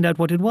didn't find out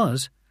what it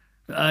was?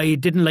 I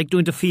didn't like to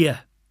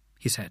interfere,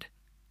 he said.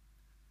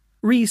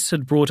 Rhys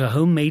had brought a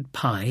homemade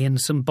pie and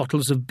some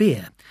bottles of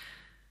beer.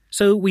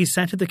 So we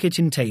sat at the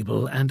kitchen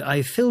table and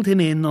I filled him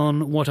in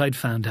on what I'd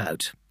found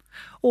out.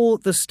 Or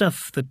the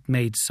stuff that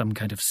made some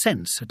kind of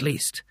sense, at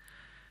least.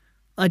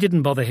 I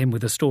didn't bother him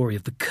with the story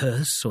of the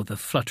curse or the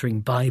fluttering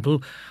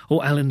Bible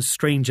or Alan's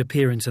strange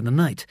appearance in the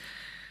night.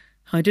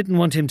 I didn't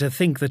want him to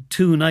think that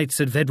 2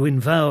 nights at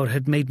Fedwen Fawr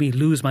had made me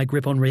lose my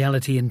grip on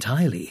reality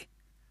entirely.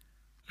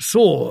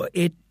 So,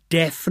 it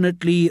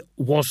definitely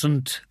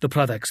wasn't the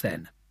Pryddocks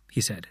then,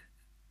 he said.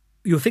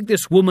 You think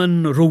this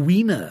woman,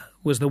 Rowena,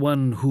 was the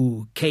one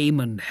who came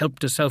and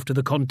helped herself to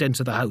the contents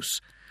of the house?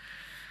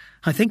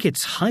 I think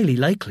it's highly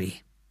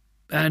likely.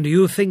 And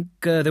you think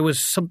there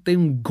was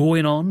something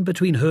going on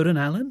between her and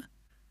Alan?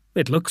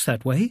 It looks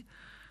that way.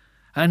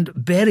 And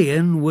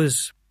Berrien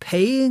was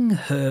paying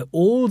her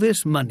all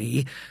this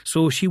money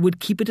so she would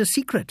keep it a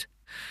secret.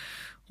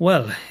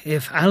 Well,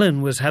 if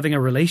Alan was having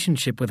a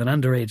relationship with an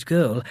underage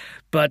girl,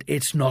 but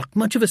it's not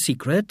much of a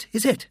secret,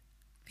 is it?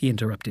 He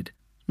interrupted.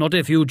 Not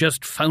if you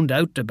just found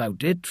out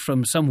about it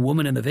from some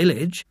woman in the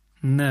village.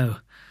 No,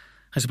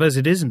 I suppose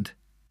it isn't.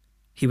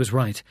 He was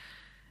right.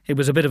 It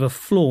was a bit of a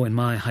flaw in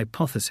my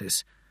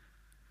hypothesis.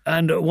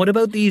 And what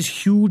about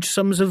these huge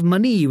sums of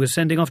money you were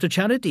sending off to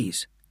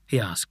charities? He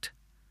asked.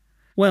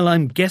 Well,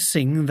 I'm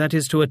guessing that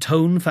is to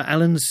atone for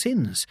Alan's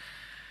sins.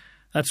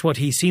 That's what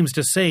he seems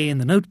to say in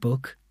the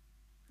notebook.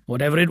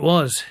 Whatever it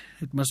was,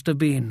 it must have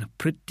been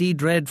pretty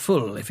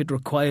dreadful if it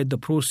required the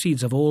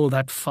proceeds of all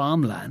that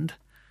farmland.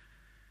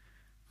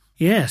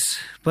 Yes,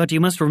 but you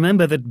must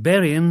remember that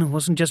Berrien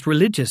wasn't just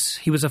religious,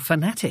 he was a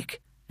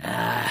fanatic.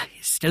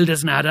 It still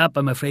doesn't add up,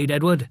 I'm afraid,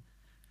 Edward.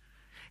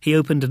 He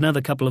opened another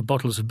couple of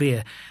bottles of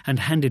beer and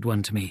handed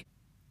one to me.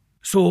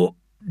 So,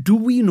 do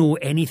we know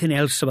anything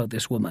else about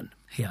this woman?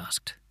 He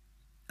asked.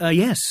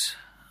 Yes,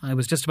 I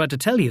was just about to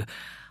tell you.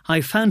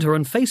 I found her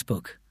on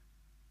Facebook.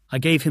 I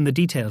gave him the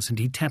details and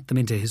he tapped them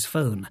into his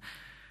phone.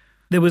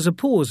 There was a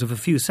pause of a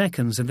few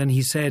seconds and then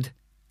he said,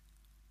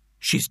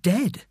 She's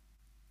dead.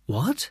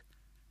 What?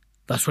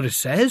 That's what it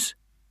says?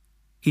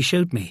 He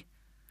showed me.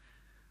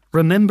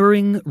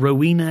 Remembering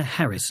Rowena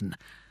Harrison.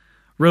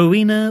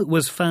 Rowena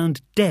was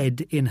found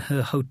dead in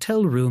her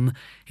hotel room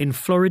in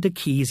Florida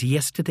Keys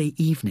yesterday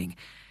evening.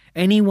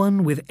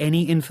 Anyone with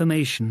any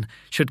information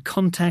should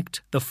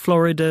contact the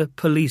Florida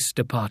Police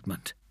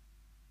Department.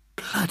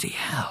 Bloody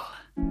hell.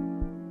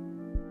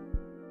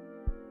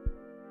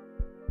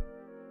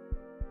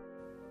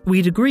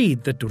 We'd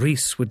agreed that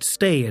Rhys would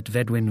stay at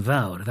Fedwen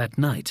Fawr that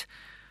night.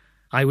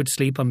 I would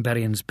sleep on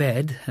Berrien's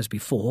bed, as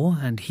before,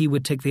 and he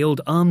would take the old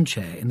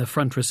armchair in the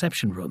front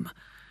reception room.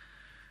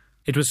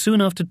 It was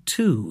soon after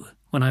 2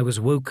 when I was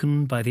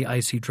woken by the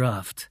icy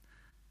draught.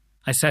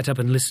 I sat up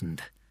and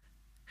listened.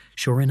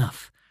 Sure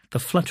enough, the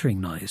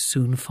fluttering noise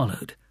soon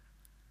followed.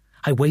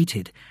 I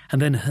waited and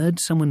then heard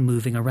someone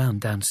moving around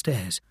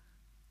downstairs.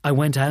 I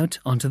went out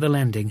onto the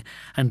landing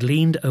and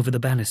leaned over the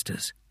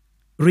banisters.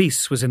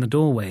 Rhys was in the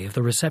doorway of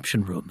the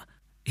reception room.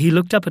 He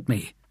looked up at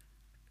me.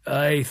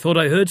 I thought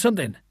I heard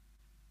something.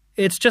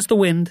 It's just the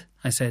wind,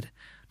 I said,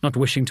 not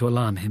wishing to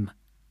alarm him.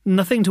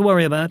 Nothing to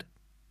worry about.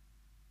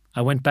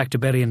 I went back to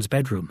Berrien's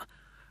bedroom,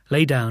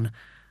 lay down,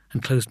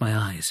 and closed my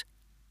eyes.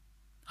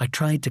 I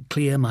tried to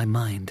clear my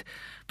mind,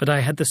 but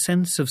I had the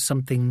sense of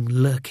something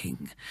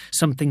lurking,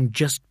 something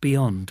just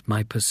beyond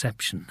my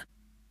perception.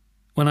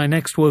 When I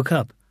next woke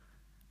up,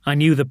 I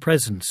knew the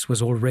presence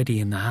was already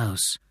in the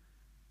house.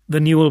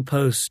 The newel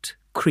post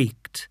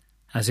creaked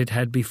as it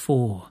had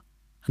before,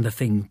 and the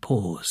thing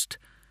paused.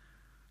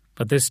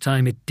 But this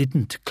time it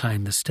didn't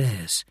climb the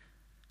stairs.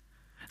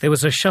 There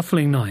was a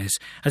shuffling noise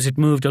as it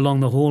moved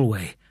along the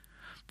hallway.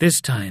 This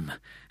time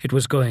it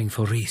was going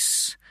for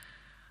Rhys.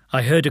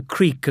 I heard a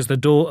creak as the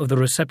door of the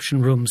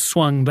reception room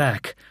swung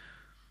back.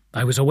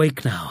 I was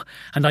awake now,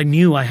 and I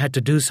knew I had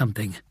to do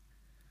something.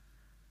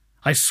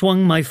 I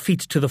swung my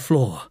feet to the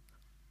floor.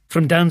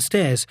 From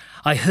downstairs,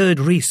 I heard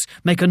Rhys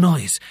make a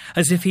noise,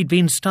 as if he'd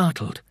been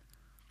startled.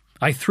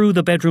 I threw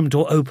the bedroom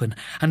door open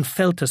and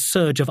felt a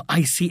surge of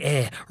icy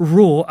air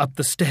roar up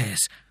the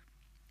stairs.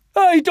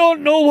 "I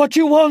don't know what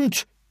you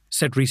want,"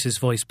 said Rhys's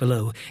voice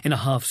below, in a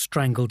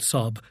half-strangled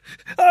sob.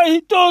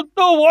 "I don't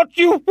know what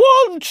you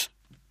want!"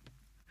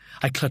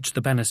 I clutched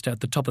the banister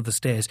at the top of the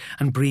stairs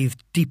and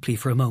breathed deeply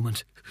for a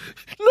moment.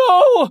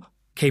 "No!"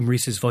 came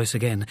Rhys's voice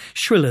again,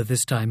 shriller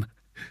this time.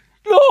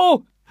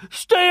 "No!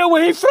 Stay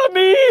away from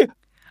me!"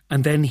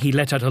 And then he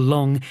let out a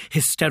long,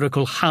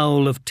 hysterical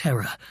howl of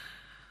terror.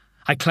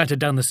 I clattered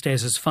down the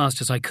stairs as fast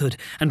as I could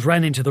and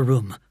ran into the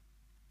room.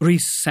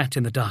 Rhys sat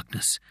in the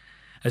darkness,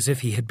 as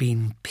if he had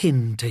been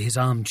pinned to his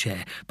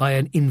armchair by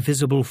an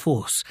invisible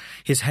force,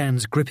 his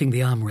hands gripping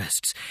the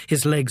armrests,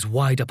 his legs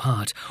wide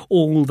apart,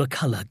 all the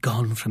colour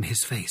gone from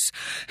his face.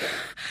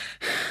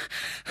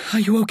 "Are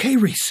you okay,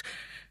 Rhys?"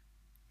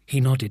 He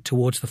nodded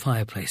towards the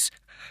fireplace.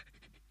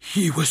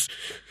 "He was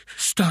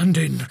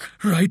standing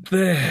right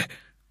there,"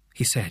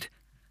 he said.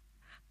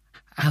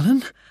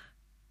 "Alan?"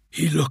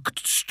 "He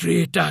looked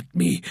straight at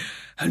me,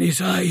 and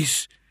his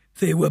eyes,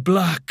 they were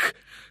black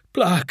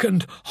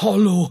and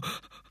hollow.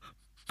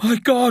 My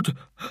God!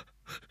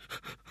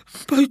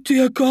 My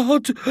dear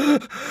God!"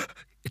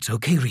 "It's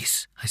okay,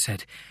 Rhys," I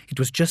said. "It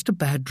was just a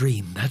bad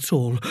dream, that's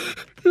all."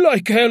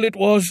 "Like hell it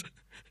was.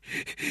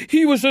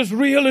 He was as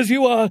real as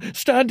you are,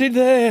 standing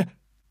there."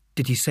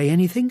 "Did he say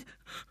anything?"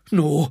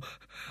 "No.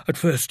 At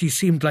first he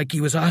seemed like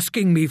he was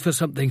asking me for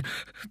something,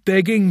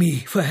 begging me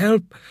for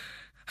help.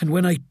 And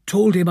when I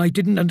told him I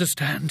didn't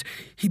understand,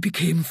 he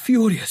became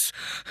furious.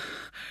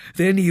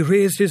 Then he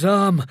raised his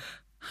arm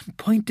and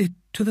pointed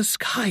to the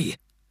sky."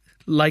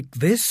 "Like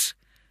this?"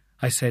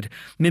 I said,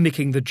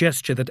 mimicking the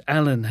gesture that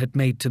Alan had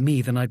made to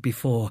me the night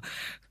before.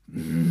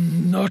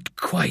 "Not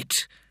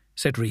quite,"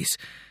 said Rhys,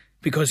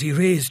 "because he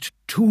raised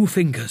 2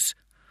 fingers.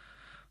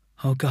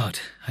 "Oh, God,"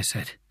 I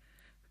said.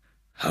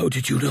 "How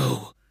did you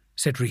know?"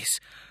 said Rhys.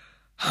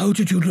 "How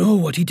did you know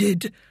what he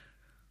did?"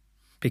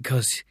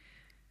 "Because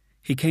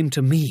he came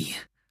to me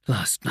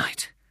last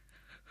night."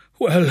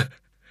 "Well,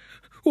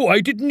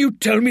 why didn't you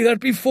tell me that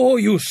before,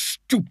 you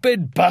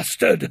stupid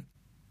bastard?"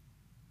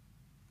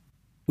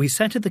 We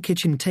sat at the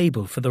kitchen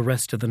table for the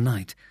rest of the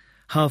night,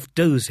 half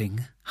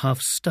dozing, half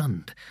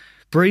stunned,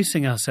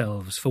 bracing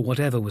ourselves for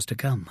whatever was to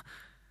come.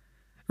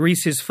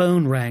 Rhys's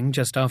phone rang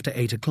just after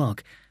 8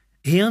 o'clock.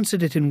 He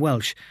answered it in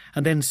Welsh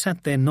and then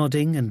sat there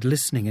nodding and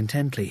listening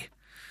intently.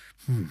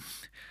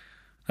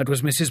 "That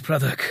was Mrs.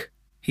 Pruddock,"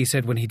 he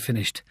said when he'd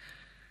finished.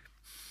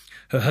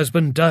 "Her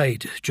husband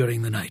died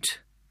during the night."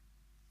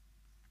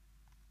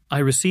 I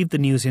received the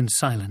news in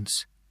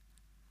silence.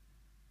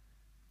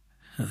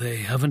 "They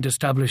haven't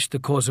established the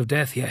cause of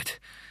death yet.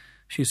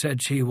 She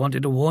said she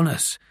wanted to warn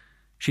us.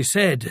 She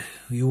said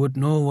you would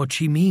know what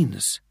she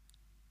means."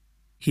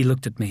 He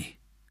looked at me.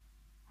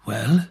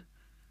 "Well?"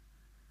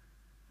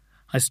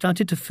 I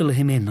started to fill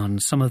him in on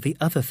some of the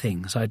other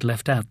things I'd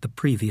left out the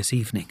previous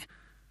evening.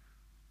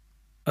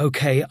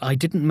 "Okay, I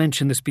didn't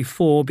mention this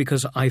before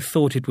because I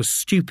thought it was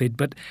stupid,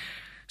 but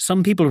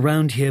some people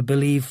round here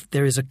believe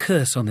there is a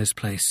curse on this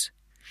place."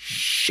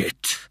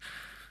 "Shit!"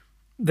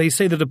 "They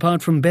say that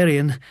apart from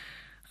Berrien,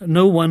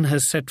 no one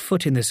has set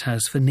foot in this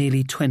house for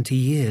nearly 20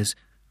 years.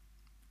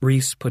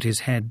 Rhys put his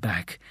head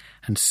back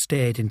and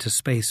stared into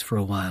space for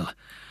a while.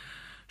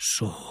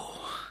 "So,"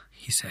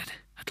 he said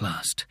at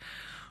last,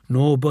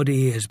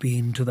 "nobody has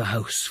been to the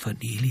house for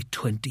nearly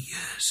 20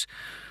 years.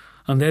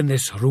 And then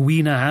this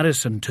Rowena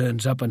Harrison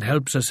turns up and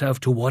helps herself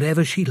to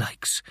whatever she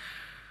likes.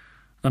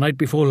 The night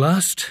before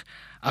last,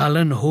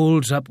 Alan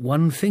holds up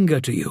 1 finger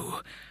to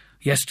you.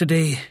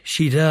 Yesterday,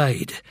 she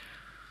died.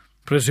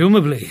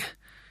 Presumably,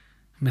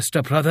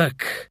 Mr.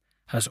 Pruddock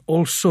has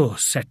also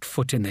set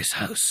foot in this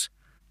house."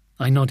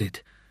 I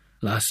nodded.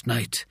 "Last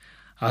night,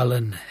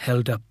 Alan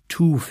held up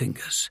 2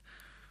 fingers.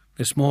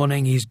 This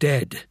morning he's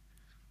dead.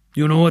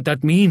 You know what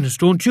that means,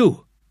 don't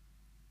you?"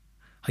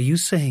 "Are you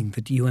saying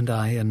that you and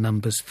I are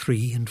numbers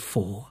 3 and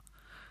 4?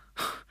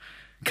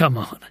 Come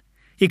on,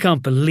 you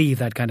can't believe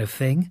that kind of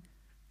thing."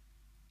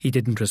 He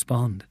didn't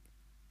respond.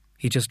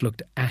 He just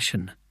looked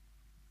ashen.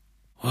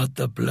 "What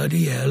the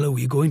bloody hell are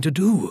we going to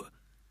do?"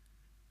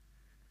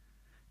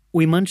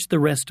 We munched the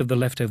rest of the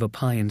leftover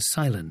pie in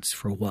silence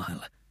for a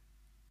while.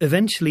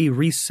 Eventually,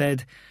 Rhys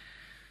said,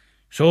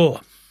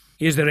 "So,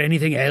 is there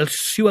anything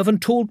else you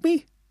haven't told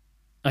me?"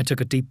 I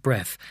took a deep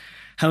breath.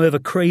 However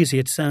crazy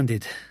it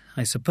sounded,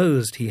 I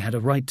supposed he had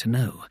a right to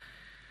know.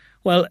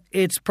 "Well,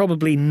 it's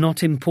probably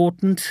not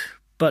important,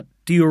 but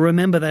do you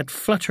remember that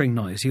fluttering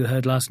noise you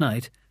heard last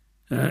night?"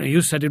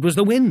 You said it was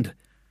the wind."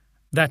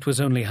 That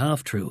was only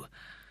half true.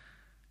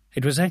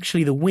 It was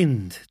actually the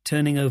wind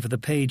turning over the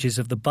pages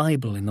of the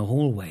Bible in the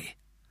hallway.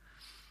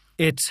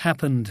 It's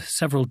happened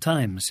several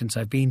times since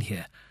I've been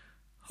here.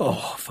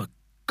 "Oh, for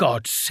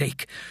God's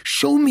sake,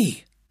 show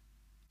me!"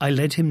 I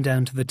led him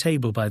down to the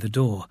table by the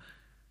door.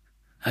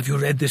 "Have you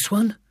read this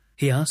one?"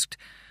 he asked,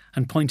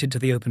 and pointed to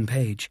the open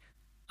page.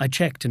 I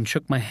checked and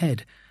shook my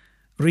head.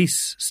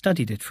 Rhys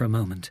studied it for a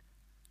moment.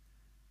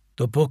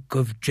 "The book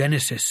of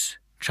Genesis,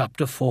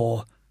 chapter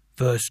 4,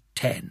 verse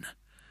 10.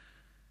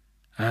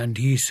 And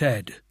he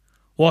said,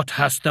 What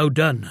hast thou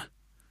done?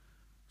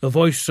 The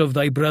voice of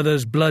thy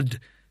brother's blood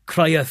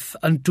crieth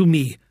unto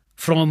me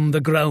from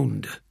the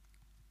ground.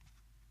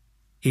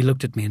 He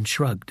looked at me and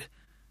shrugged.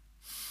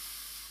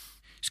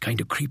 It's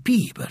kind of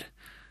creepy, but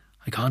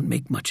I can't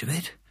make much of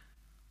it.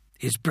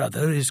 His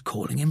brother is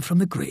calling him from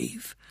the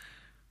grave.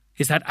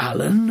 Is that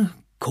Alan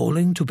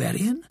calling to bury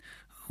him?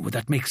 Would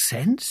that make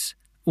sense?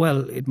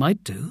 Well, it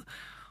might do.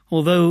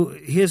 Although,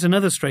 here's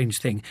another strange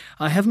thing.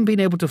 I haven't been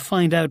able to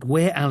find out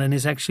where Alan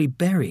is actually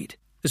buried.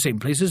 The same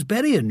place as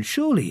Berrien,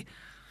 surely.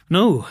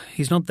 No,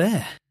 he's not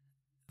there.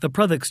 The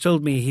Prothocks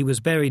told me he was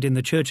buried in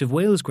the Church of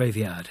Wales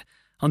graveyard,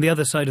 on the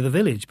other side of the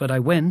village, but I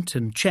went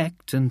and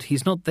checked, and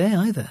he's not there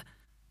either.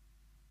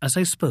 As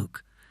I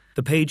spoke,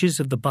 the pages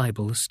of the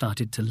Bible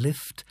started to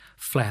lift,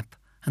 flap,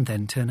 and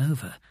then turn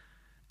over.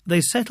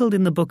 They settled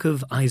in the book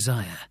of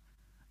Isaiah.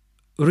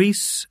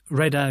 Rhys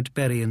read out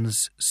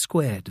Berrien's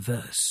squared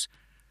verse.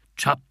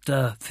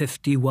 Chapter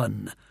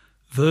 51,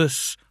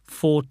 verse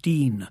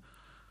 14.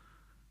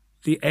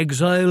 The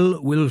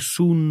exile will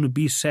soon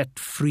be set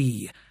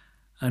free,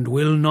 and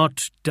will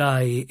not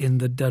die in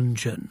the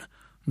dungeon,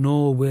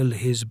 nor will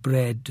his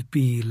bread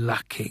be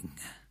lacking.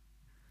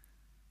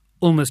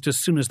 Almost as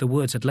soon as the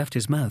words had left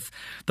his mouth,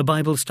 the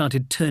Bible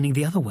started turning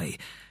the other way,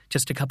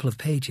 just a couple of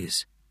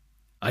pages.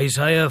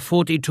 Isaiah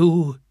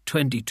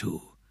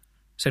 42:22,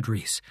 said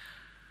Rhys.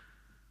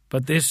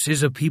 But this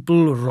is a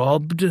people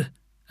robbed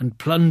and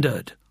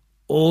plundered.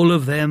 All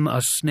of them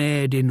are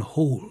snared in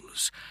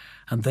holes,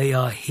 and they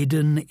are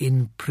hidden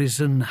in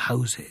prison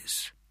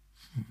houses.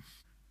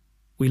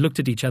 We looked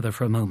at each other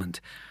for a moment,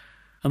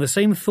 and the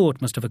same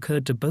thought must have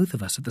occurred to both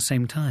of us at the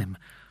same time,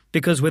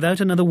 because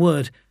without another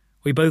word,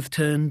 we both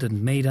turned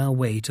and made our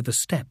way to the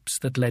steps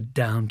that led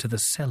down to the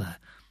cellar.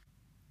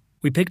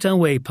 We picked our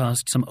way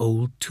past some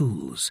old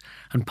tools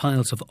and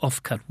piles of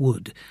off-cut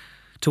wood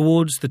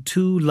towards the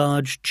two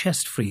large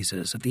chest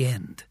freezers at the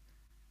end.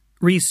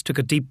 Rhys took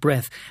a deep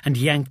breath and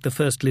yanked the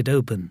first lid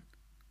open.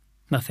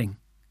 Nothing.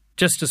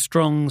 Just a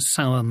strong,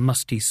 sour,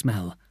 musty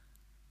smell.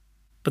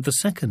 But the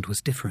second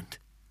was different.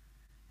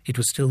 It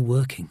was still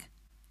working,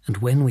 and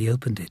when we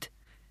opened it,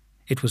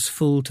 it was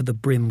full to the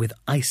brim with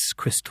ice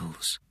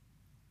crystals.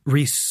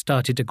 Rhys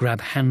started to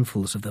grab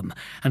handfuls of them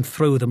and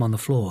throw them on the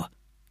floor.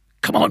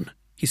 Come on,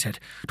 he said.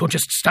 Don't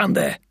just stand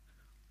there.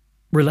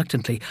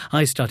 Reluctantly,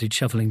 I started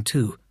shoveling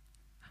too.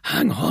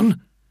 Hang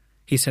on,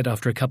 he said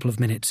after a couple of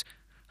minutes.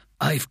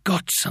 I've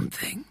got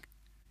something.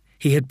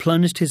 He had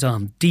plunged his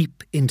arm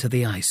deep into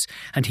the ice,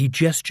 and he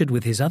gestured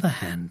with his other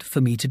hand for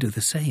me to do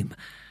the same.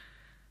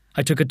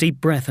 I took a deep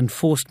breath and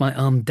forced my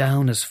arm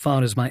down as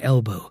far as my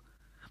elbow.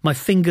 My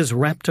fingers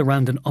wrapped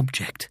around an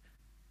object.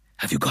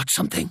 Have you got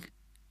something?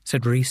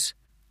 Said Rhys.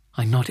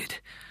 I nodded.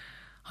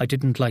 I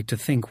didn't like to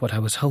think what I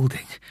was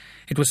holding.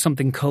 It was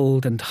something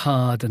cold and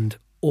hard and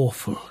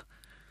awful.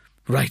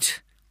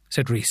 Right,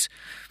 said Rhys.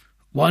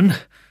 1,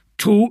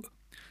 2,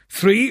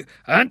 3,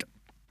 and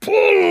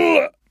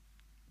pull!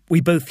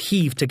 We both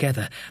heaved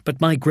together,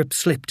 but my grip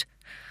slipped.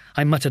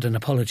 I muttered an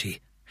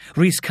apology.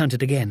 Rhys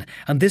counted again,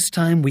 and this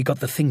time we got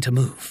the thing to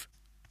move.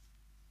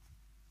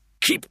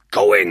 Keep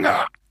going!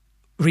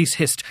 Rhys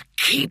hissed.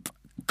 Keep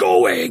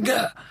going!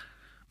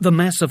 The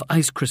mass of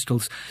ice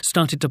crystals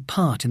started to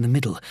part in the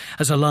middle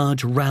as a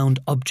large round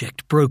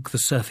object broke the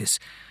surface,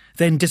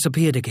 then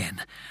disappeared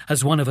again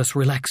as one of us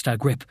relaxed our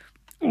grip.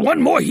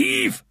 One more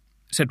heave,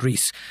 said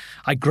Rhys.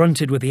 I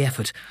grunted with the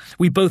effort.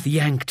 We both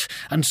yanked,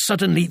 and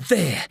suddenly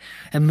there,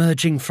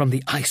 emerging from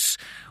the ice,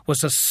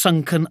 was a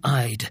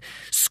sunken-eyed,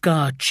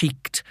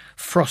 scar-cheeked,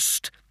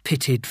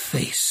 frost-pitted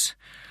face.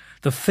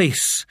 The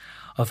face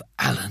of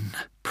Alan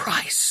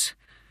Price.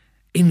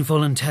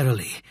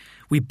 Involuntarily,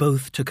 we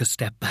both took a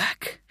step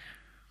back.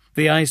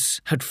 The ice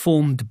had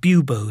formed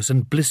buboes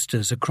and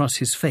blisters across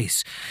his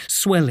face,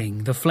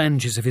 swelling the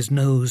flanges of his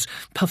nose,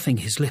 puffing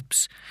his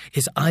lips.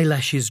 His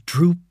eyelashes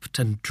drooped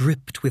and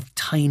dripped with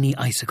tiny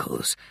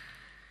icicles.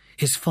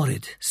 His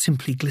forehead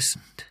simply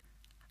glistened.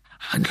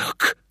 And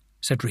look,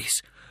 said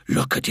Rhys,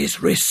 look at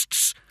his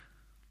wrists.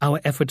 Our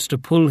efforts to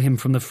pull him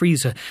from the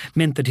freezer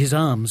meant that his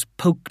arms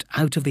poked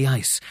out of the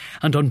ice,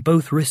 and on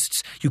both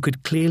wrists you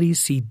could clearly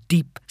see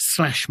deep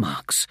slash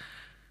marks.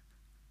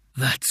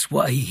 That's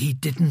why he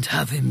didn't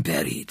have him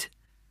buried,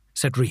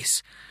 said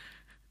Rhys.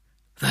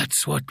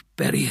 That's what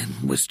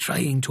Berrien was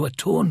trying to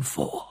atone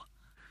for.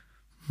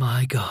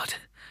 My God.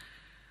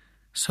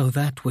 So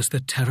that was the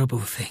terrible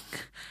thing.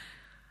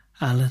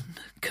 Alan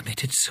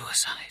committed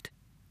suicide.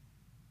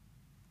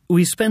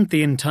 We spent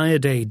the entire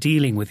day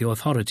dealing with the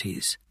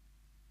authorities.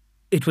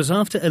 It was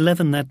after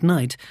 11 that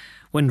night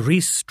when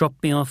Rhys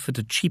dropped me off at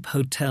a cheap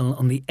hotel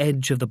on the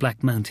edge of the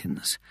Black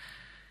Mountains.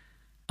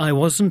 I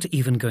wasn't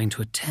even going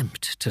to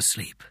attempt to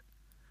sleep.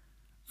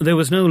 There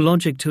was no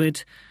logic to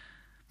it,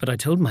 but I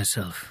told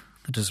myself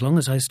that as long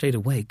as I stayed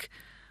awake,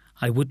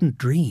 I wouldn't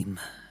dream,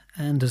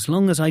 and as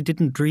long as I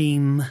didn't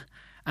dream,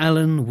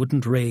 Alan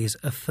wouldn't raise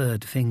a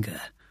third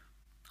finger.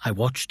 I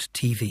watched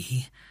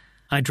TV.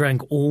 I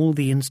drank all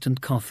the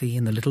instant coffee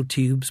in the little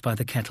tubes by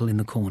the kettle in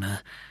the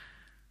corner.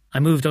 I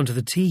moved on to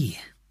the tea.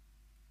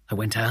 I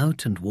went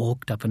out and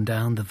walked up and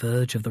down the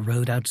verge of the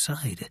road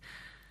outside.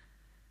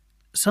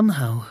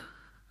 Somehow,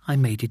 I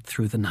made it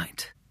through the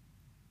night.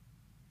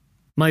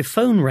 My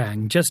phone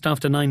rang just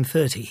after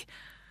 9:30.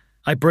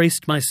 I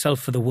braced myself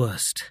for the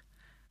worst.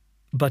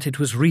 But it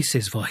was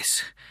Reese's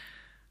voice.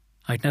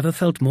 I'd never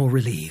felt more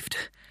relieved.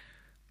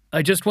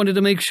 "I just wanted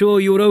to make sure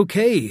you were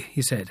okay,"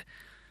 he said.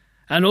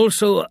 "And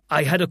also,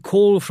 I had a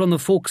call from the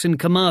folks in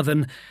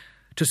Carmarthen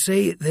to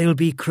say they'll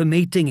be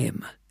cremating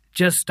him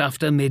just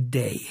after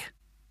midday.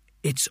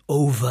 It's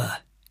over,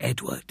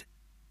 Edward.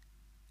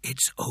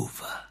 It's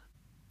over."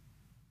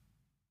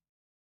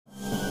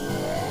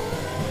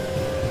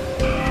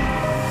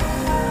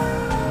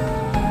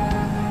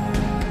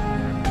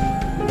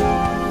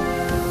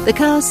 The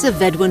Cas of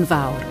Fedwen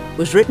Fawr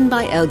was written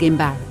by Elgin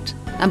Barrett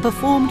and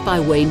performed by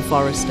Wayne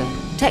Forrester.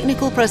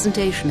 Technical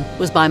presentation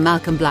was by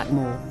Malcolm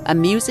Blackmore and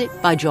music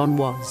by John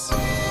Was.